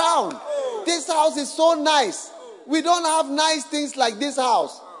is brown. This house is so nice. We don't have nice things like this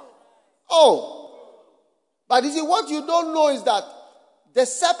house. But you see, what you don't know is that the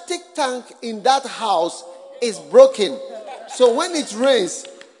septic tank in that house is broken. So when it rains,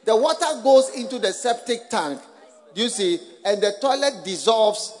 the water goes into the septic tank. You see, and the toilet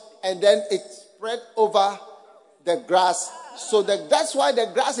dissolves, and then it spread over the grass. So that's why the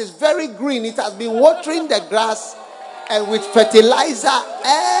grass is very green. It has been watering the grass and with fertilizer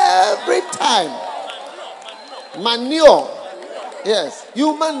every time. Manure. Yes,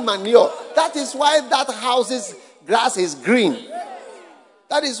 human manure. That is why that house's grass is green.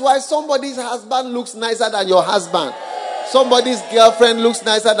 That is why somebody's husband looks nicer than your husband. Somebody's girlfriend looks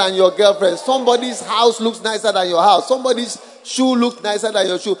nicer than your girlfriend. Somebody's house looks nicer than your house. Somebody's shoe looks nicer than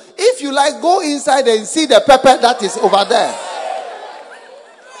your shoe. If you like, go inside and see the pepper that is over there.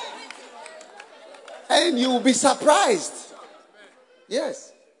 And you will be surprised.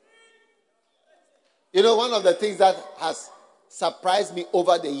 Yes. One of the things that has surprised me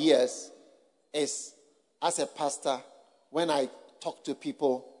over the years is, as a pastor, when I talk to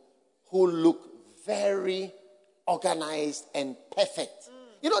people who look very organized, and perfect.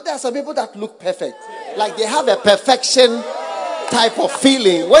 You know, there are some people that look perfect. Like they have a perfection type of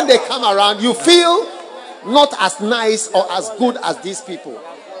feeling. When they come around, you feel not as nice or as good as these people.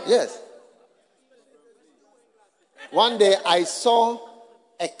 Yes. One day I saw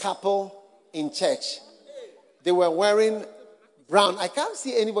a couple in church. They were wearing brown. I can't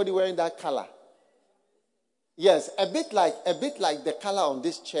see anybody wearing that color. Yes, a bit like the color on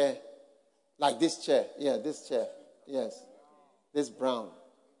this chair. Like this chair. Yeah, this chair. Yes. This brown.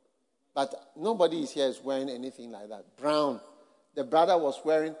 But nobody is here is wearing anything like that. Brown. The brother was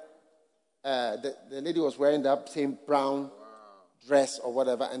wearing, the lady was wearing that same brown dress or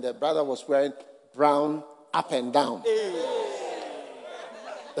whatever, and the brother was wearing brown up and down.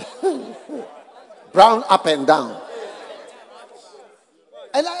 Brown up and down.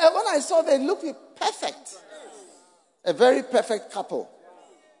 And when I saw they looked perfect. A very perfect couple.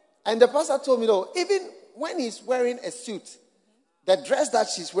 And the pastor told me, though, even when he's wearing a suit, the dress that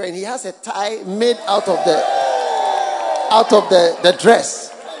she's wearing, he has a tie made out of the dress.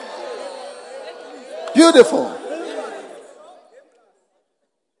 Beautiful.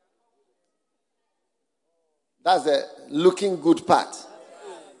 That's the looking good part.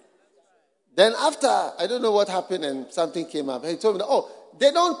 Then after, I don't know what happened and something came up. He told me,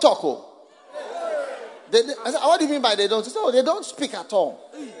 they don't talk. I said, what do you mean by they don't? He said, they don't speak at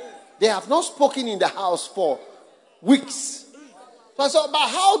all. They have not spoken in the house for weeks. So I said, but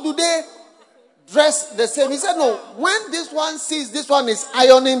how do they dress the same? He said, no, when this one sees this one is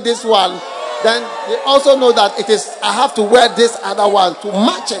ironing this one, then they also know that it is, I have to wear this other one to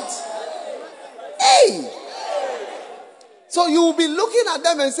match it. Hey! So you will be looking at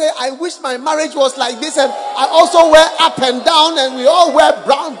them and say, I wish my marriage was like this, and I also wear up and down, and we all wear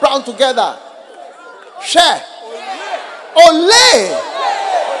brown together. Share. Ole!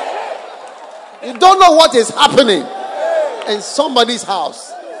 You don't know what is happening in somebody's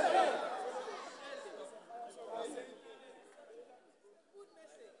house.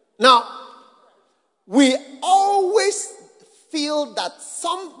 Now, we always feel that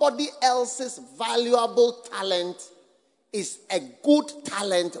somebody else's valuable talent is a good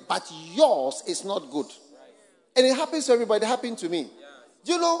talent, but yours is not good. And it happens to everybody. It happened to me.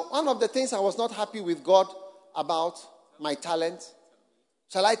 Do you know one of the things I was not happy with God about my talent?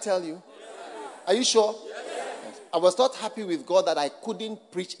 Shall I tell you? Are you sure? Yes. I was not happy with God that I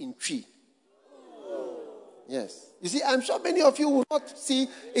couldn't preach in tree. Yes. You see, I'm sure many of you will not see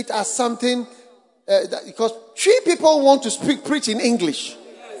it as something because tree people want to preach in English.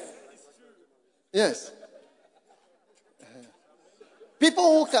 Yes.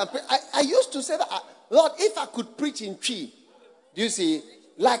 People who can preach. I used to say that, Lord, if I could preach in tree, do you see?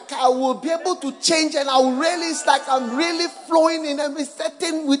 Like I will be able to change, and I will really, it's like I'm really flowing in every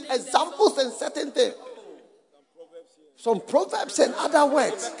setting with examples and certain things. Some proverbs and other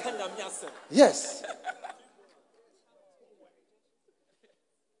words. Yes.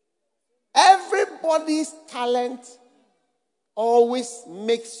 Everybody's talent always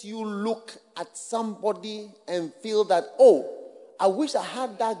makes you look at somebody and feel that, I wish I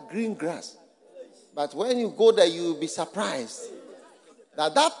had that green grass. But when you go there, you will be surprised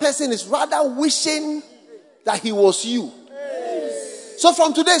that person is rather wishing that he was you. So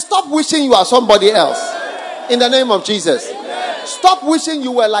from today, stop wishing you are somebody else. In the name of Jesus. Stop wishing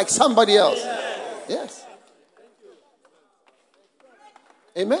you were like somebody else. Yes.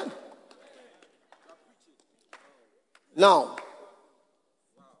 Amen. Now,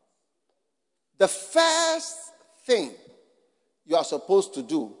 the first thing you are supposed to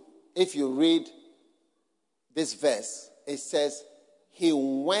do, if you read this verse, it says, he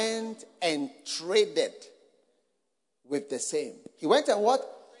went and traded with the same. He went and what?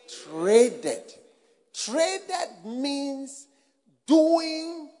 Traded. Traded means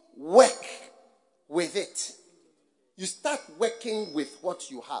doing work with it. You start working with what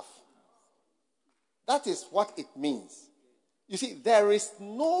you have. That is what it means. You see, there is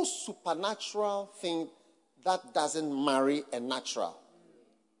no supernatural thing that doesn't marry a natural.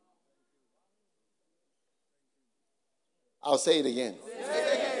 I'll say it again.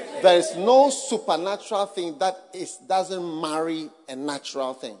 There is no supernatural thing that doesn't marry a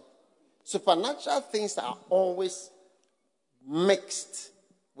natural thing. Supernatural things are always mixed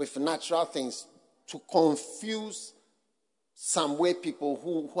with natural things to confuse some way people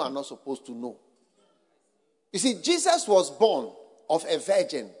who are not supposed to know. You see, Jesus was born of a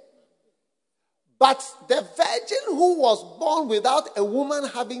virgin. But the virgin who was born without a woman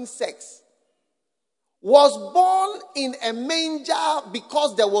having sex was born in a manger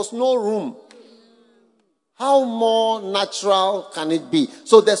because there was no room. How more natural can it be?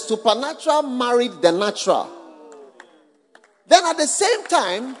 So the supernatural married the natural. Then at the same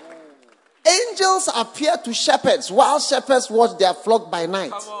time, angels appear to shepherds while shepherds watch their flock by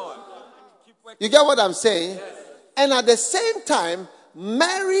night. You get what I'm saying? And at the same time,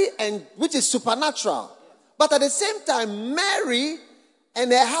 Mary, which is supernatural, but at the same time, Mary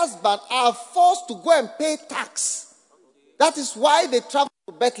and her husband are forced to go and pay tax. That is why they traveled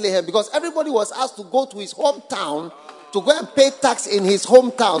to Bethlehem, because everybody was asked to go to his hometown to go and pay tax in his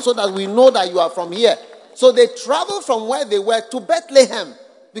hometown so that we know that you are from here. So they traveled from where they were to Bethlehem,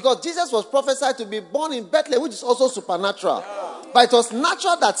 because Jesus was prophesied to be born in Bethlehem, which is also supernatural. But it was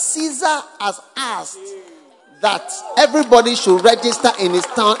natural that Caesar has asked that everybody should register in his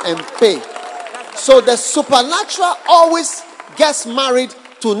town and pay. So the supernatural always gets married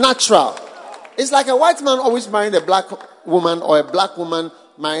to natural. It's like a white man always marrying a black woman, or a black woman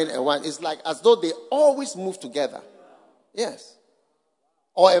marrying a white. It's like as though they always move together. Yes.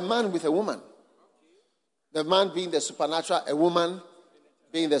 Or a man with a woman. The man being the supernatural, a woman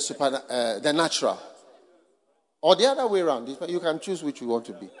being the natural. Or the other way around. You can choose which you want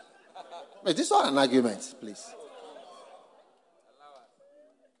to be. But this is not an argument, please.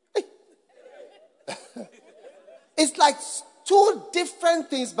 It's like two different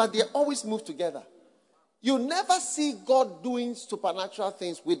things, but they always move together. You never see God doing supernatural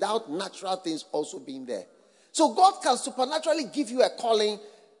things without natural things also being there. So God can supernaturally give you a calling,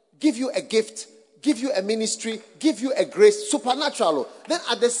 give you a gift, give you a ministry, give you a grace, supernatural. Then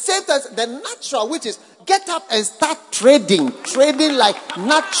at the same time, the natural, which is get up and start trading like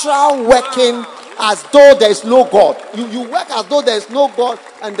natural working, as though there is no God. You work as though there is no God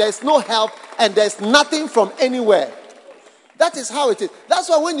and there is no help and there is nothing from anywhere. That is how it is. That's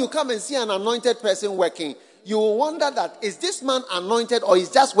why when you come and see an anointed person working, you will wonder that, is this man anointed or is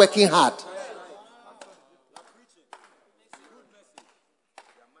just working hard?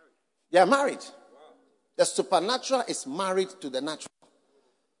 They are married. The supernatural is married to the natural.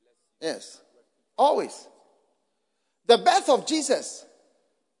 Yes. Always. The birth of Jesus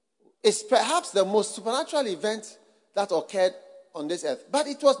is perhaps the most supernatural event that occurred on this earth. But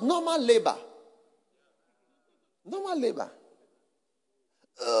it was normal labor. Normal labor.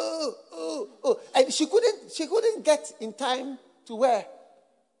 And she couldn't get in time to wear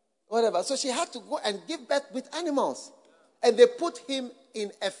whatever. So she had to go and give birth with animals. And they put him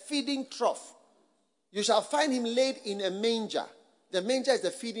in a feeding trough. You shall find him laid in a manger. The manger is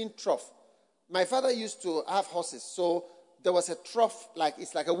the feeding trough. My father used to have horses. So there was a trough,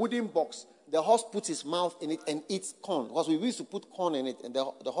 it's like a wooden box. The horse puts his mouth in it and eats corn. Because we used to put corn in it, and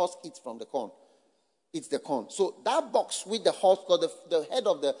the horse eats from the corn. Eats the corn. So that box with the horse, because the head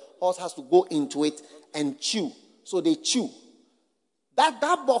of the horse has to go into it and chew. So they chew. That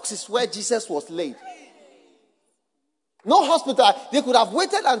box is where Jesus was laid. No hospital. They could have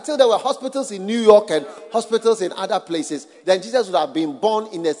waited until there were hospitals in New York and hospitals in other places. Then Jesus would have been born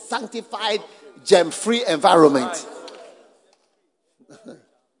in a sanctified, germ-free environment.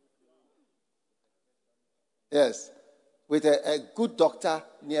 Yes. With a good doctor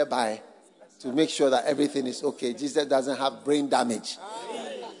nearby to make sure that everything is okay. Jesus doesn't have brain damage.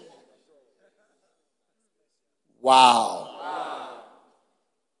 Wow.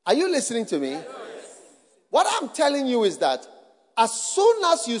 Are you listening to me? What I'm telling you is that as soon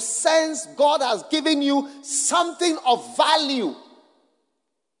as you sense God has given you something of value.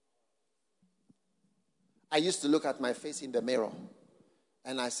 I used to look at my face in the mirror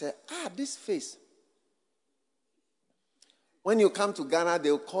and I said, this face. When you come to Ghana,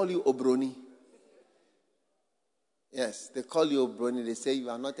 they'll call you Obroni. Yes, they call you Obroni. They say you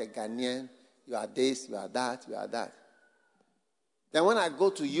are not a Ghanaian. You are this, you are that, you are that. Then when I go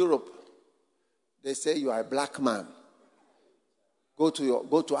to Europe, they say you are a black man. Go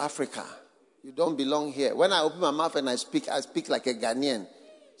to Africa. You don't belong here. When I open my mouth and I speak like a Ghanaian.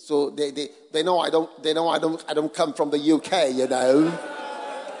 So they know I don't come from the UK, you know.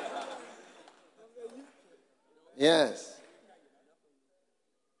 Yes.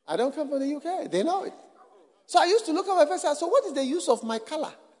 I don't come from the UK. They know it. So I used to look at my face and say, so what is the use of my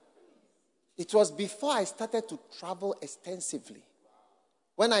color? It was before I started to travel extensively.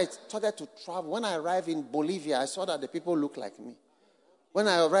 When I started to travel, when I arrived in Bolivia, I saw that the people look like me. When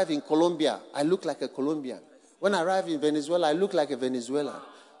I arrived in Colombia, I look like a Colombian. When I arrived in Venezuela, I look like a Venezuelan.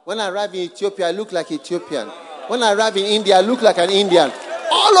 When I arrived in Ethiopia, I look like Ethiopian. When I arrived in India, I look like an Indian.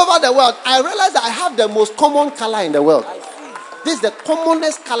 All over the world, I realized that I have the most common color in the world. This is the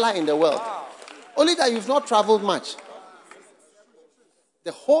commonest color in the world. Only that you've not traveled much.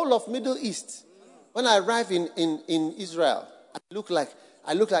 The whole of Middle East. When I arrived in Israel, I look like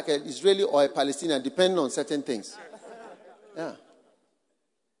an Israeli or a Palestinian, depending on certain things. Yeah.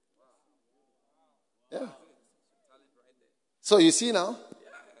 Yeah. So you see now,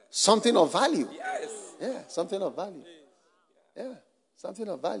 something of value. Yes. Yeah, something of value. Yeah, something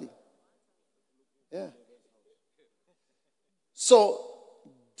of value. Yeah. So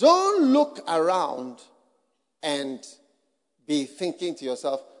don't look around and be thinking to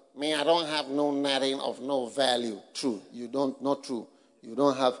yourself, "Me, I don't have nothing of no value." True, you don't. Not true. You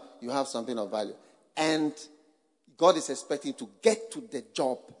don't have. You have something of value, and God is expecting to get to the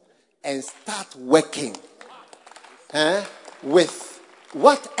job and start working with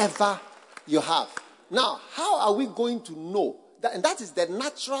whatever you have. Now, how are we going to know that? And that is the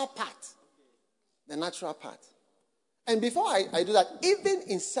natural part. The natural part. And before I do that, even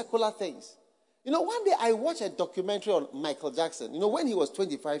in secular things, one day I watched a documentary on Michael Jackson. When he was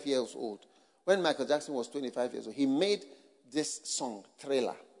 25 years old, when Michael Jackson was 25 years old, he made this song,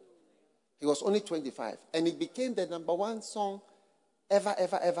 Thriller. He was only 25. And it became the number one song ever.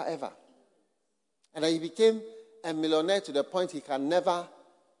 And then he became a millionaire to the point he can never,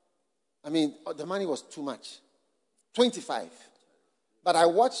 the money was too much. 25. But I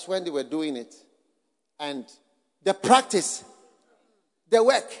watched when they were doing it. And the practice, the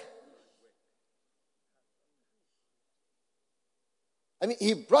work.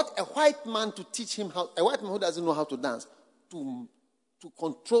 He brought a white man to teach him a white man who doesn't know how to dance, to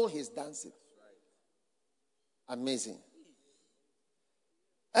control his dancing. Amazing.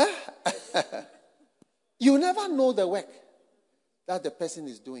 You never know the work that the person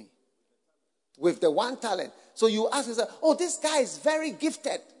is doing with the one talent. So you ask yourself, "Oh, this guy is very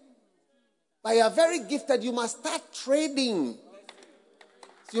gifted." But you are very gifted. You must start trading.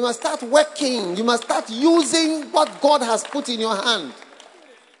 You must start working. You must start using what God has put in your hand.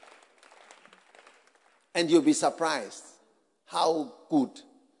 And you'll be surprised how good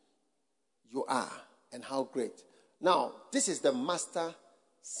you are and how great. Now, this is the master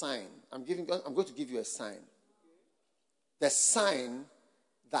sign. I'm going to give you a sign. The sign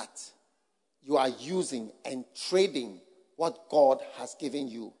that you are using and trading what God has given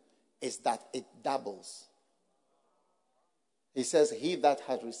you is that it doubles. He says, "He that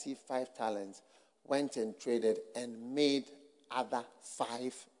had received 5 talents went and traded and made other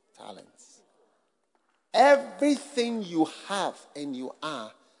 5 talents." Everything you have and you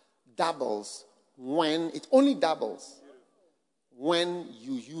are doubles it only doubles when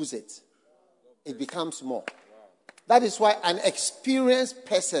you use it. It becomes more. That is why an experienced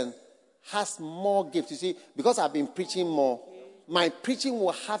person has more gifts. You see, because I've been preaching more, my preaching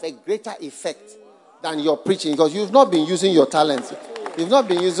will have a greater effect than your preaching because you've not been using your talents. You've not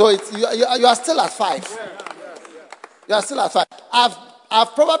been using, so you are still at 5. You are still at 5.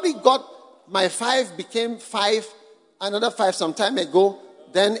 I've probably got my 5 became 5, another 5 some time ago.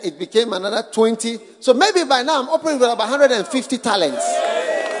 Then it became another 20. So maybe by now I'm operating with about 150 talents.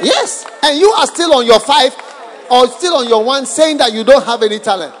 Yes. And you are still on your 5 or still on your 1 saying that you don't have any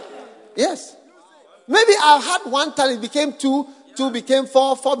talent. Yes. Maybe I've had 1 talent, became 2, 2 became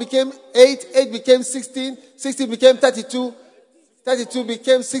 4, 4 became 8, 8 became 16, 16 became 32, 32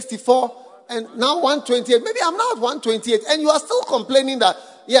 became 64, and now 128. Maybe I'm now at 128, and you are still complaining that,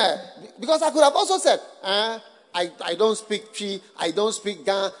 because I could have also said, I don't speak Twi, I don't speak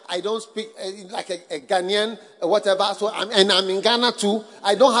Ghana, I don't speak like a Ghanaian, whatever, so I'm in Ghana too.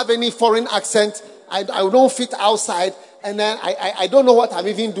 I don't have any foreign accent. I don't fit outside. And then I don't know what I'm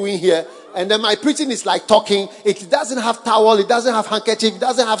even doing here. And then my preaching is like talking. It doesn't have towel. It doesn't have handkerchief. It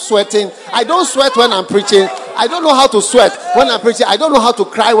doesn't have sweating. I don't sweat when I'm preaching. I don't know how to sweat when I'm preaching. I don't know how to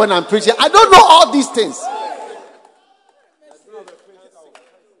cry when I'm preaching. I don't know all these things.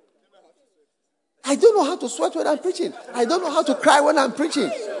 I don't know how to sweat when I'm preaching. I don't know how to cry when I'm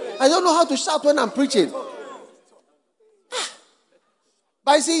preaching. I don't know how to shout when I'm preaching.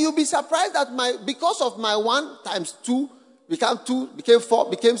 But you see, you'll be surprised that because of my 1 times 2 became 2, became 4,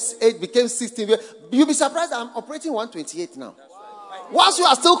 became 8, became 16. You'll be surprised that I'm operating 128 now. Once you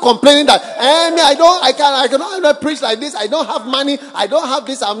are still complaining that, I cannot preach like this. I don't have money. I don't have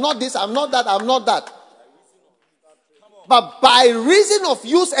this. I'm not this. I'm not that. I'm not that. But by reason of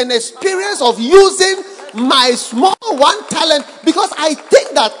use and experience of using my small 1 talent, because I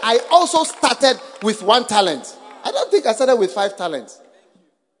think that I also started with 1 talent. I don't think I started with 5 talents.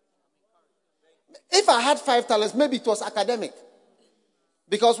 If I had 5 talents, maybe it was academic.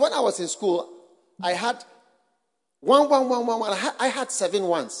 Because when I was in school, I had 1. I had 7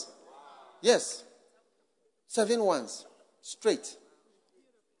 ones. Yes. 7 ones. Straight.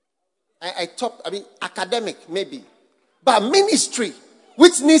 I topped, academic, maybe. But ministry,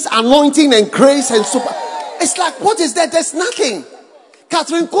 which needs anointing and grace and super. It's like, what is that? There's nothing.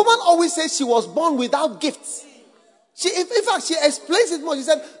 Catherine Kuhlman always says she was born without gifts. In fact, she explains it more. She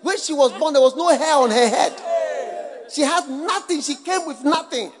said, when she was born, there was no hair on her head. She has nothing. She came with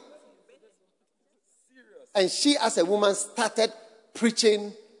nothing. And she, as a woman, started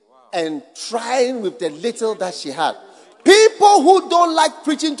preaching and trying with the little that she had. People who don't like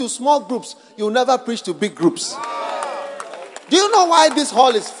preaching to small groups, you'll never preach to big groups. Do you know why this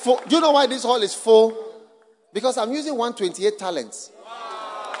hall is full? Do you know why this hall is full? Because I'm using 128 talents.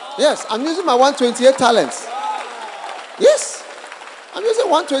 Yes, I'm using my 128 talents. Yes, I'm using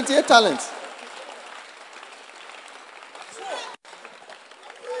 128 talents.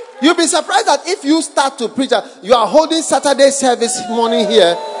 You'll be surprised that if you start to preach, you are holding Saturday service morning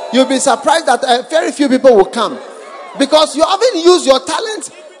here, you'll be surprised that very few people will come. Because you haven't used your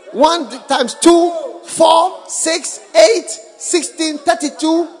talent 1 times 2, 4, 6, 8, 16,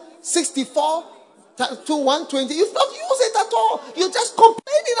 32, 64, to 120. You've not used it at all. You're just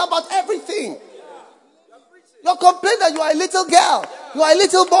complaining about everything. You're complaining that you are a little girl. You are a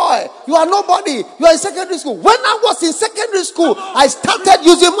little boy. You are nobody. You are in secondary school. When I was in secondary school, I started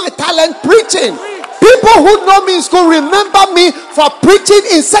using my talent preaching. People who know me in school remember me for preaching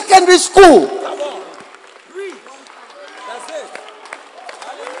in secondary school.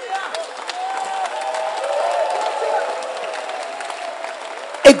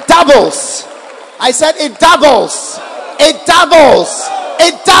 It doubles. I said it doubles. It doubles.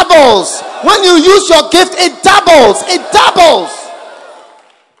 It doubles. When you use your gift, it doubles. It doubles.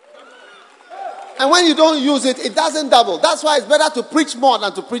 And when you don't use it, it doesn't double. That's why it's better to preach more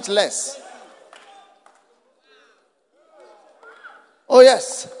than to preach less. Oh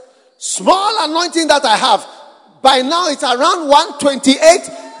yes. Small anointing that I have. By now it's around 128,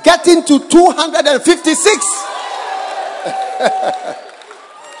 getting to 256.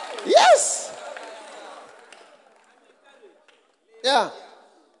 Yes. Yeah.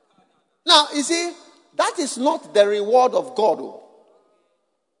 Now, you see, that is not the reward of God.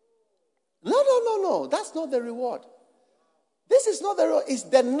 No. That's not the reward. This is not the reward. It's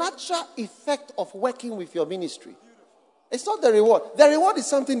the natural effect of working with your ministry. It's not the reward. The reward is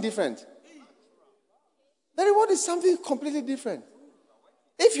something different. The reward is something completely different.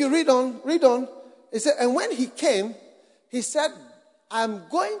 If you read on, it said, and when he came, he said, I'm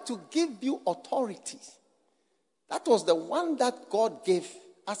going to give you authority. That was the one that God gave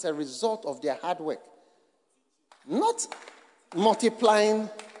as a result of their hard work. Not multiplying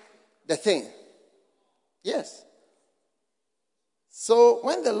the thing. Yes. So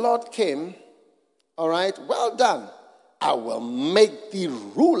when the Lord came, all right, well done. I will make thee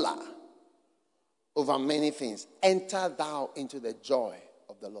ruler over many things. Enter thou into the joy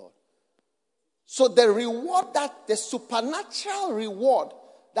of the Lord. So the reward, the supernatural reward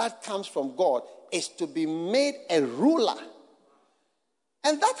that comes from God is to be made a ruler.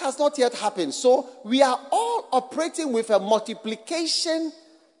 And that has not yet happened. So we are all operating with a multiplication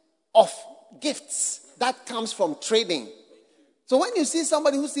of gifts that comes from trading. So when you see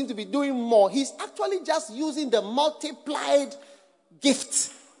somebody who seems to be doing more, he's actually just using the multiplied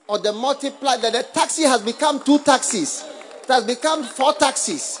gift or the multiplied, that the taxi has become 2 taxis. It has become 4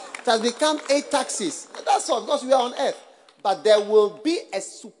 taxis. It has become 8 taxis. That's all, because we are on earth. But there will be a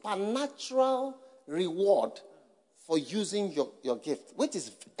supernatural reward for using your gift, which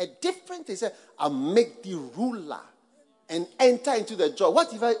is a different thing. I'll make the ruler and enter into the joy.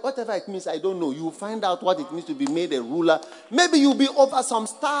 Whatever it means, I don't know. You will find out what it means to be made a ruler. Maybe you'll be over some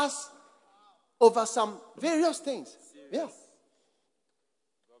stars, over some various things. Yeah.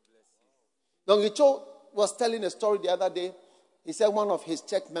 Dong Yicho was telling a story the other day. He said one of his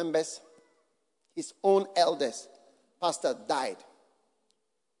church members, his own eldest pastor, died.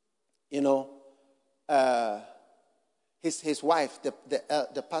 You know, his wife,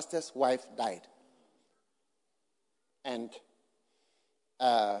 the pastor's wife, died. And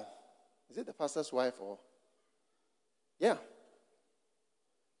is it the pastor's wife or? Yeah.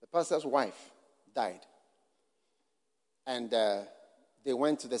 The pastor's wife died. And they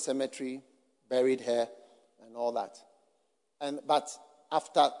went to the cemetery, buried her, and all that. But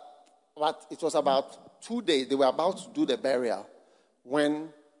it was about 2 days, they were about to do the burial when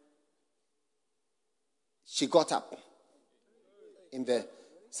she got up in the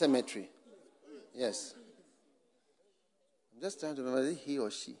cemetery. Yes. I'm just trying to remember, is it he or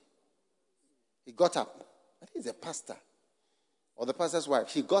she? He got up. I think it's a pastor or the pastor's wife.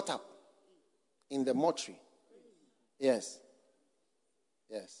 She got up in the mortuary. Yes.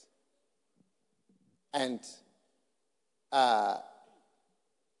 Yes. And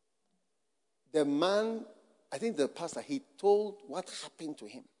the man, I think the pastor, he told what happened to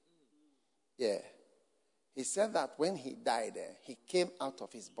him. Yeah. He said that when he died, he came out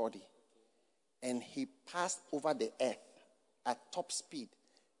of his body and he passed over the earth at top speed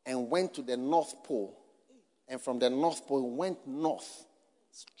and went to the North Pole And from the North Pole, he went north,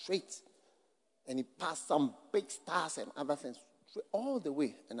 straight. And he passed some big stars and other things, all the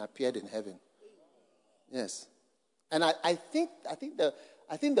way, and appeared in heaven. Yes. And I think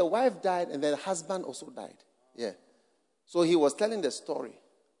the wife died, and the husband also died. Yeah. So he was telling the story,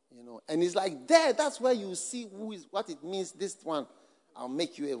 and he's like, that's where you see what it means. This one, I'll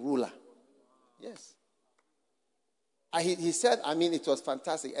make you a ruler. Yes. He said, it was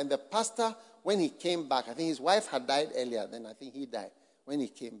fantastic. And the pastor, when he came back, I think his wife had died earlier, then I think he died. When he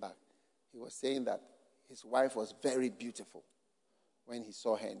came back, he was saying that his wife was very beautiful when he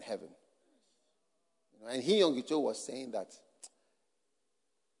saw her in heaven. And Yonggi was saying that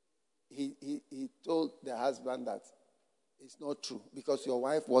he told the husband that it's not true because your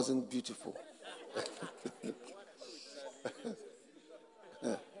wife wasn't beautiful.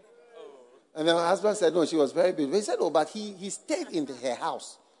 And then my husband said, no, she was very beautiful. He said, but he stayed in her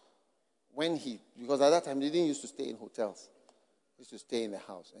house because at that time, he didn't used to stay in hotels. He used to stay in the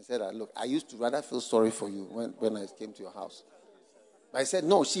house. And he said, look, I used to rather feel sorry for you when I came to your house. But I said,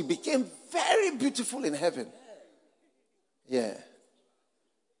 no, she became very beautiful in heaven. Yeah.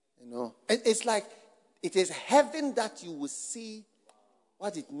 It's like, it is heaven that you will see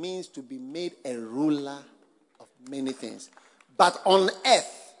what it means to be made a ruler of many things. But on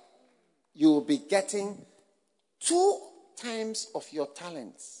earth, you will be getting 2 times of your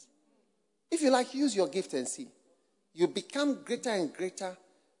talents. If you like, use your gift and see. You become greater and greater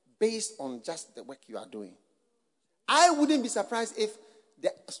based on just the work you are doing. I wouldn't be surprised if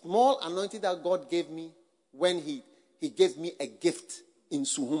the small anointing that God gave me when he gave me a gift in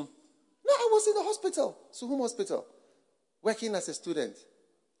Suhum. No, I was in the hospital, Suhum Hospital, working as a student.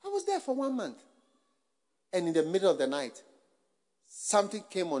 I was there for 1 month. And in the middle of the night, something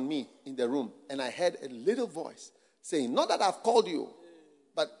came on me in the room, and I heard a little voice saying, not that I've called you,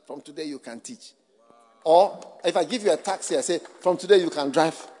 but from today you can teach. Or if I give you a taxi, I say, from today you can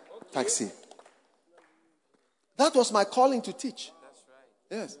drive taxi. That was my calling to teach.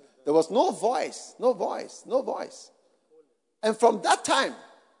 Yes. There was no voice. And from that time,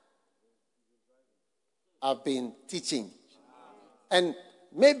 I've been teaching. And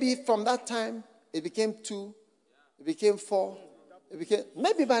maybe from that time, it became 2, it became 4,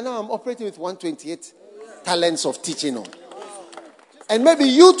 maybe by now I'm operating with 128 talents of teaching. And maybe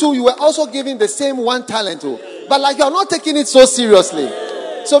you too, you were also giving the same 1 talent. But like you're not taking it so seriously.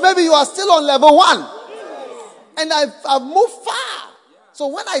 So maybe you are still on level 1. And I've moved far. So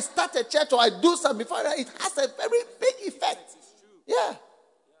when I start a church or I do something before, it has a very big effect. Yeah.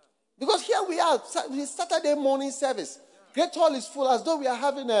 Because here we are, Saturday morning service. Great Hall is full as though we are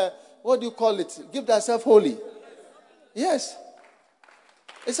having a, what do you call it? Give thyself holy. Yes.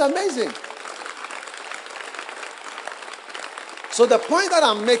 It's amazing. So the point that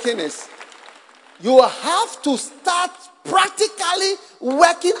I'm making is, you have to start practically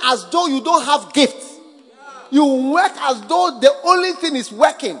working as though you don't have gifts. You work as though the only thing is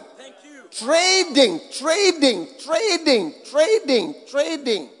working. Trading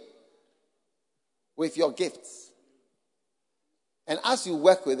with your gifts. And as you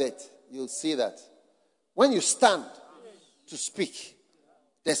work with it, you'll see that when you stand to speak,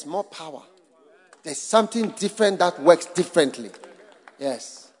 there's more power. There's something different that works differently.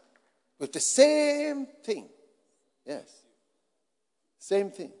 Yes. With the same thing. Yes. Same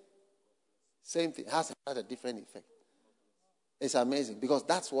thing. It has a different effect. It's amazing because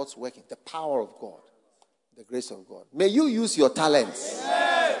that's what's working. The power of God. The grace of God. May you use your talents.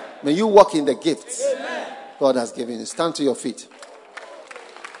 Amen. May you walk in the gifts God has given you. Stand to your feet.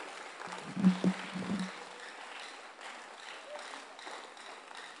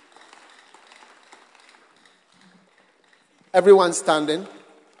 Everyone standing.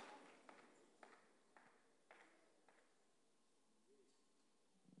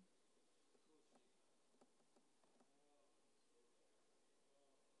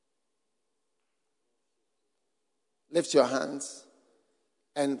 Lift your hands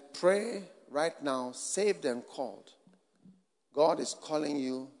and pray right now, saved and called. God is calling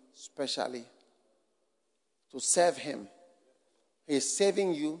you specially to serve Him. He is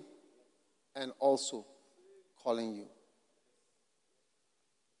saving you and also calling you.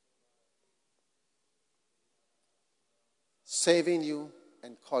 Saving you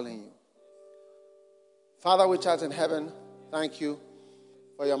and calling you. Father, which art in heaven, thank you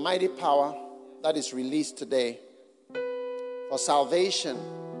for your mighty power that is released today. For salvation,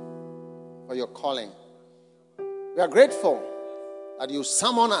 for your calling. We are grateful that you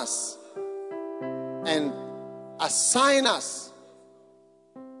summon us and assign us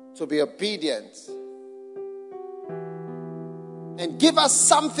to be obedient and give us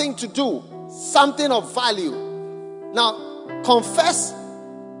something to do, something of value. Now, confess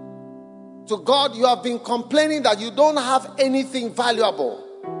to God you have been complaining that you don't have anything valuable.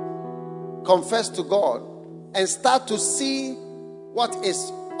 Confess to God and start to see what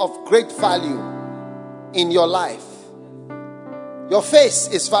is of great value in your life. Your face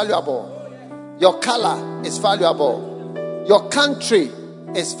is valuable. Your color is valuable. Your country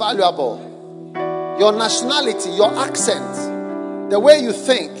is valuable. Your nationality, your accent, the way you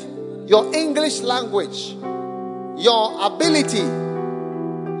think, your English language, your ability,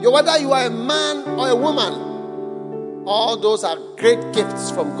 whether you are a man or a woman, all those are great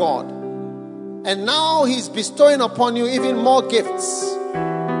gifts from God. And now He's bestowing upon you even more gifts.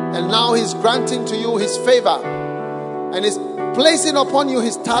 And now He's granting to you His favor. And He's placing upon you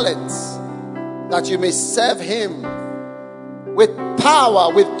His talents, that you may serve Him with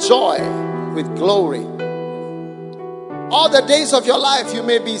power, with joy, with glory. All the days of your life you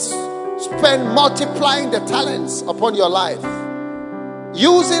may be spent multiplying the talents upon your life,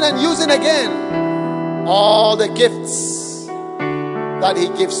 using and using again all the gifts that He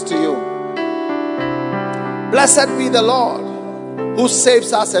gives to you. Blessed be the Lord who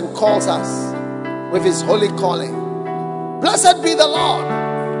saves us and calls us with His holy calling. Blessed be the Lord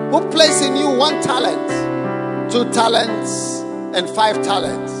who placed in you 1 talent, 2 talents, and 5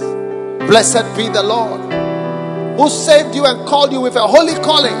 talents. Blessed be the Lord who saved you and called you with a holy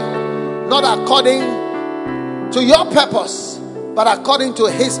calling, not according to your purpose, but according to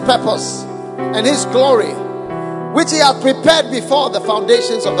His purpose and His glory, which He has prepared before the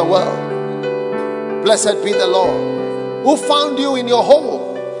foundations of the world. Blessed be the Lord who found you in your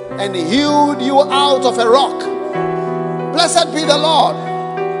hole and hewed you out of a rock. Blessed be the Lord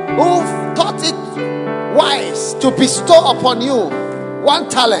who thought it wise to bestow upon you 1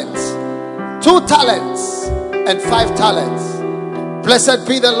 talent, 2 talents, and 5 talents. Blessed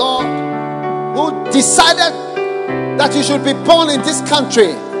be the Lord who decided that you should be born in this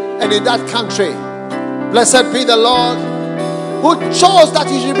country and in that country. Blessed be the Lord who chose that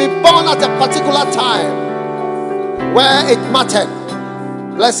you should be born at a particular time where it mattered.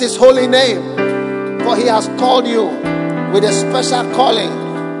 Bless His holy name, for He has called you with a special calling.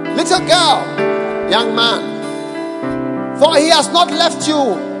 Little girl, young man, for He has not left you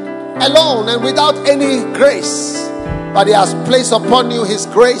alone and without any grace, but He has placed upon you His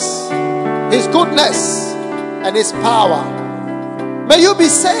grace, His goodness, and His power. May you be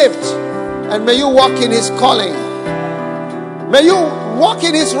saved, and may you walk in His calling. May you walk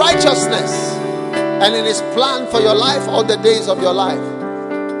in His righteousness and in His plan for your life all the days of your life.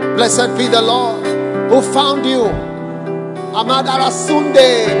 Blessed be the Lord who found you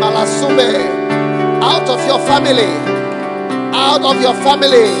Amadarasunde Malasumbe out of your family,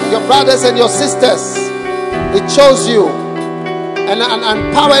 your brothers and your sisters. He chose you and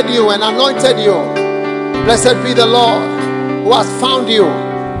empowered you and anointed you. Blessed be the Lord who has found you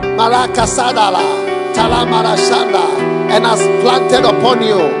Marakasadala Talamarashanda, and has planted upon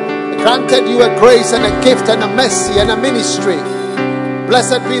you, granted you a grace and a gift and a mercy and a ministry.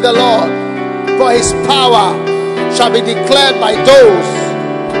 Blessed be the Lord, for His power shall be declared by those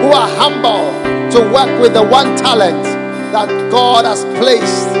who are humble to work with the 1 talent that God has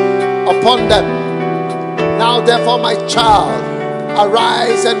placed upon them. Now therefore, my child,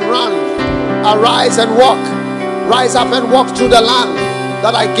 arise and run, arise and walk, rise up and walk through the land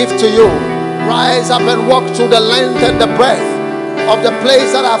that I give to you. Rise up and walk through the length and the breadth of the place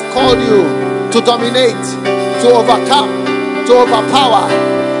that I've called you to dominate, to overcome, to overpower,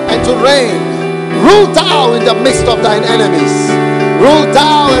 and to reign. Rule thou in the midst of thine enemies. Rule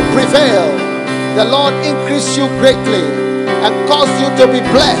thou and prevail. The Lord increase you greatly and cause you to be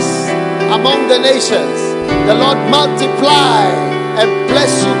blessed among the nations. The Lord multiply and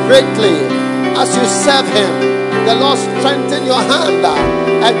bless you greatly as you serve Him. The Lord strengthen your hand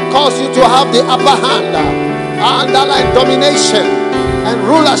and cause you to have the upper hand, underline domination and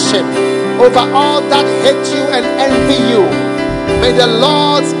rulership over all that hate you and envy you. May the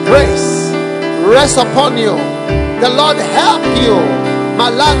Lord's grace rest upon you. The Lord help you.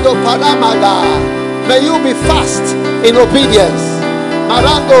 Malando Paramada. May you be fast in obedience.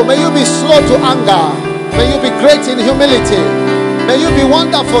 Marando, may you be slow to anger. May you be great in humility. May you be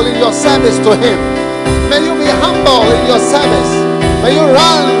wonderful in your service to Him. May you be humble in your service. May you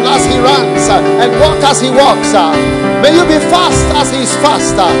run as He runs and walk as He walks. May you be fast as He is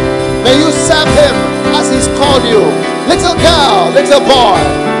fast. May you serve Him as He's called you. Little girl, little boy,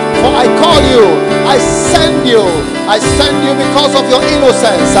 for I call you, I send you because of your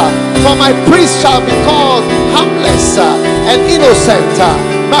innocence. For my priest shall be called harmless and innocent.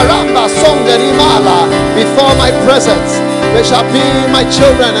 Maramba Songerimala, before my presence They shall be my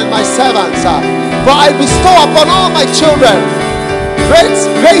children and my servants. For I bestow upon all my children great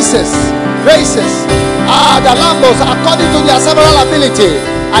graces. The lambos, according to their several ability,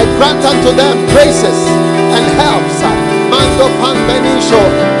 I grant unto them graces and helps. Mando pan benisho,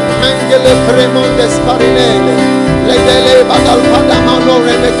 mengele premondes parinele, legele badal padamano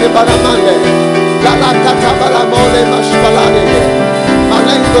remeke baramande, la kata balamole mashbalane,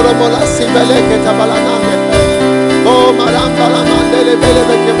 malengoro mola sibeleke tabalanande, o maramba la mandele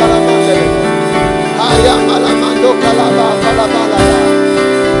belebeke baramande, aya malamando kalaba kalabala,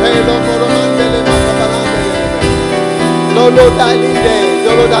 pelo moro mandele makabalande, lolo dalide.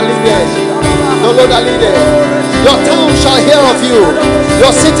 Your town shall hear of you. Your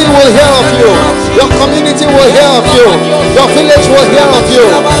city will hear of you. Your community will hear of you. Your village will hear of you.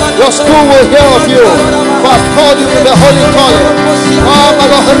 Your school will hear of you. For I've called you to the holy calling.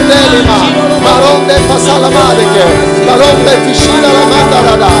 Baronde Pasalamadeke, Baronde Kishina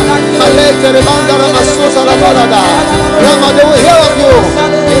Lamandarada, Maleke Remandara Masusa Labarada. Rama, they will hear of you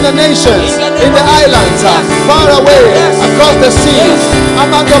in the nations, in the islands, far away, across the seas.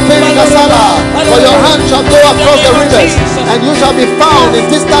 Amando Penikasala, for your hand shall go across the rivers, and you shall be found in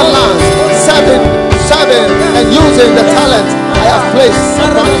distant lands, serving and using the talent I have placed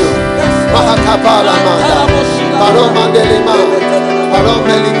upon you. Mahakabala Manda, Baroma Delima,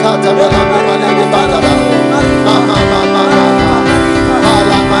 Baroma Likata, Baroma Manele Bandada, Mama,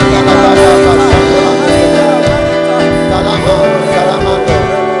 Kalamando,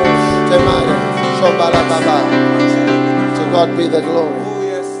 Temare, Shobara Baba. To God be the glory.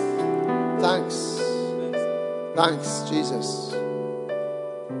 Thanks, Jesus.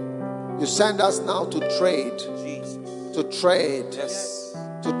 You send us now to trade. To trade. Yes.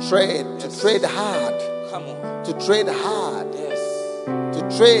 To trade. To trade hard. Come on. To trade hard. Yes. To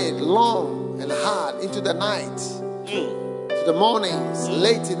trade long and hard into the night. To the mornings,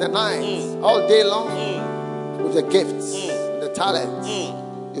 late in the night, all day long, with the gifts, the talents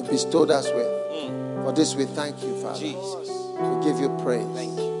you've bestowed us with. For this we thank you, Father. Jesus. We give you praise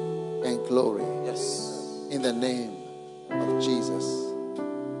Thank you. and glory. Yes. In the name of Jesus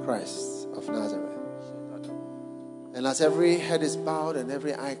Christ of Nazareth. And as every head is bowed and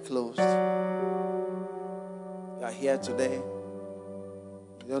every eye closed, you are here today.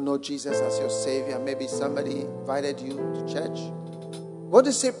 You don't know Jesus as your Savior. Maybe somebody invited you to church. What do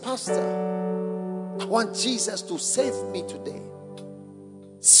you say, Pastor? I want Jesus to save me today.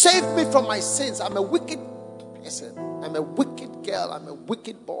 Save me from my sins. I'm a wicked person. I'm a wicked girl. I'm a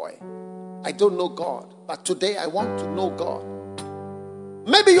wicked boy. I don't know God, but today I want to know God.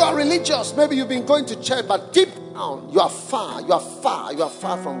 Maybe you are religious, maybe you've been going to church, but deep down you are far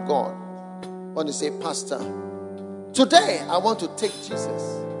from God. I want to say, Pastor, today I want to take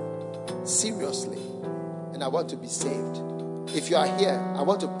Jesus seriously and I want to be saved. If you are here, I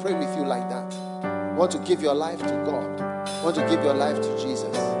want to pray with you like that. I want to give your life to God. I want to give your life to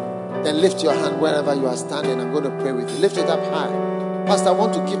Jesus. Then lift your hand wherever you are standing. I'm going to pray with you. Lift it up high. Pastor, I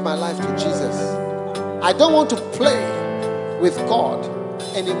want to give my life to Jesus. I don't want to play with God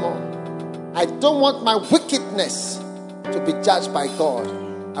anymore. I don't want my wickedness to be judged by God.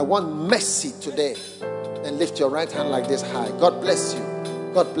 I want mercy today. Then lift your right hand like this high. God bless you.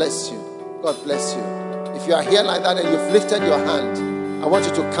 God bless you. God bless you. If you are here like that and you've lifted your hand, I want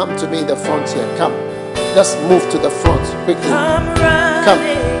you to come to me in the front here. Come. Just move to the front quickly. Come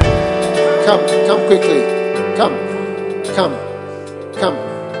quickly.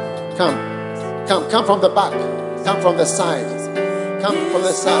 Come from the back. Come from the side. Come from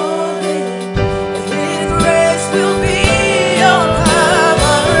the side. His grace will be your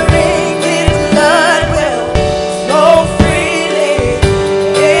covering. His blood will flow freely.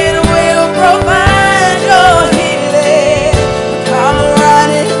 It will provide your healing. Come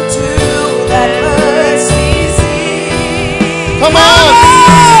right into that mercy seat. Come on.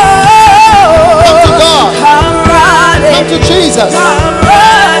 Come to God. Come running. Come to Jesus.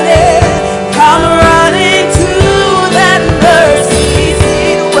 Come running to that mercy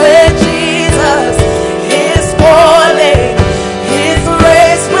seat where Jesus is calling. His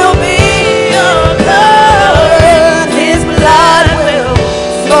grace will be your covering. His blood will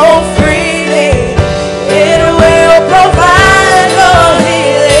flow freely. It will provide your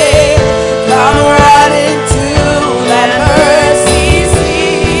healing. Come running to that mercy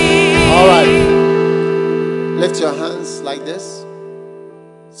seat. All right. Lift your hands like this.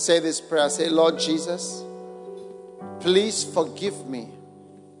 Say this prayer. Say, Lord Jesus, please forgive me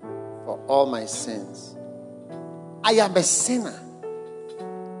for all my sins. I am a sinner.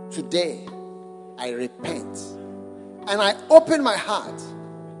 Today, I repent. And I open my heart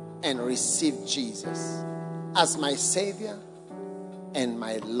and receive Jesus as my Savior and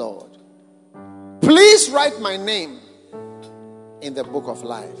my Lord. Please write my name in the book of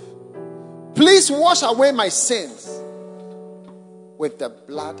life. Please wash away my sins with the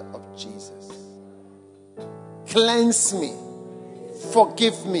blood of Jesus. Cleanse me,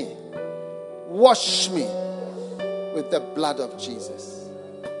 forgive me, wash me with the blood of Jesus.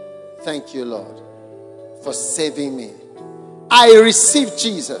 Thank you, Lord, for saving me. I receive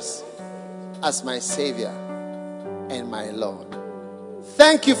Jesus as my Savior and my Lord.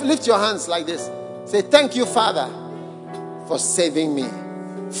 Thank you. Lift your hands like this. Say, thank you, Father, for saving me.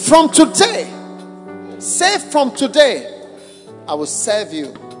 From today, say from today, I will serve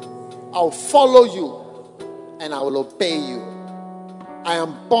you, I will follow you, and I will obey you. I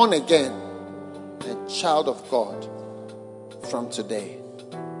am born again, a child of God from today.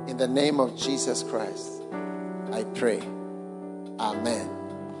 In the name of Jesus Christ, I pray. Amen.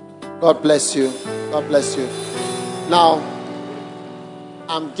 God bless you. God bless you. Now,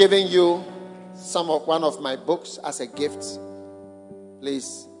 I'm giving you one of my books as a gift.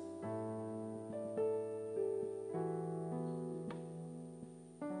 Please.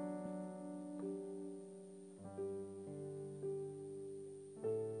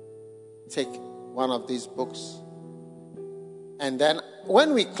 Take one of these books. And then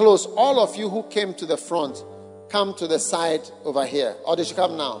when we close, all of you who came to the front, come to the side over here. Or they should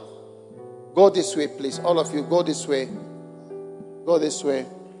come now. Go this way, please. All of you, go this way. Go this way.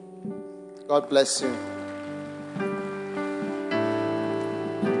 God bless you.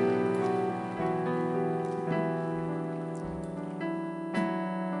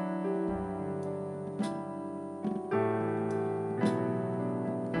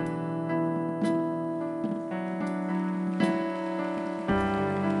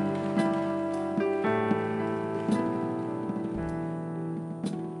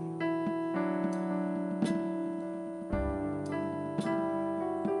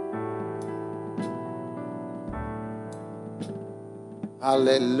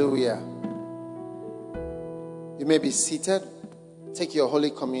 Hallelujah. You may be seated. Take your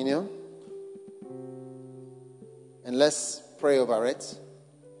Holy Communion. And let's pray over it.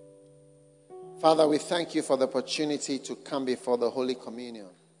 Father, we thank you for the opportunity to come before the Holy Communion.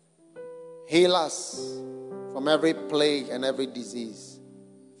 Heal us from every plague and every disease.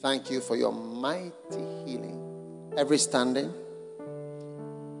 Thank you for your mighty healing. Every standing,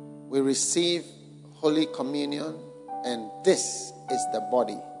 we receive Holy Communion, and this is the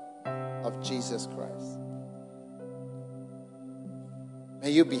body of Jesus Christ.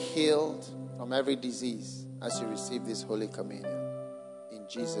 May you be healed from every disease as you receive this Holy Communion. In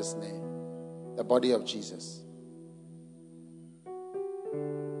Jesus' name. The body of Jesus.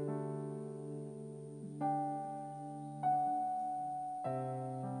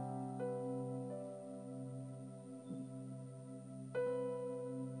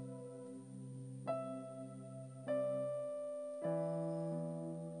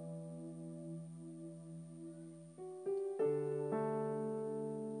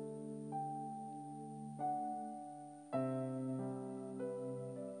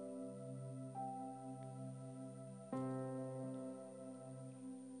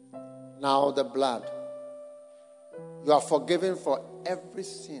 Now the blood. You are forgiven for every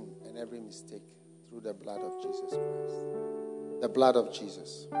sin and every mistake through the blood of Jesus Christ. The blood of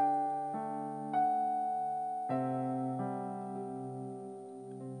Jesus.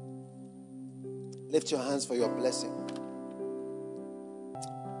 Lift your hands for your blessing.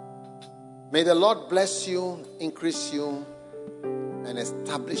 May the Lord bless you, increase you, and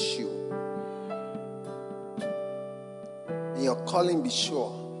establish you. May your calling be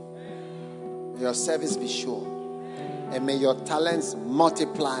sure. May your service be sure. And may your talents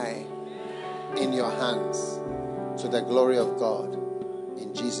multiply in your hands to the glory of God.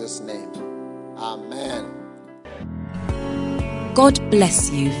 In Jesus' name. Amen. God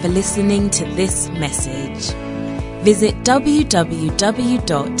bless you for listening to this message. Visit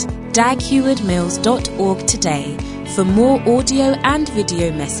www.daghewardmills.org today for more audio and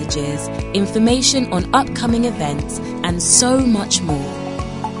video messages, information on upcoming events, and so much more.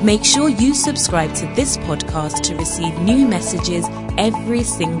 Make sure you subscribe to this podcast to receive new messages every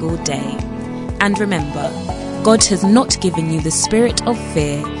single day. And remember, God has not given you the spirit of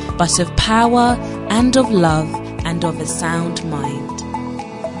fear, but of power and of love and of a sound mind.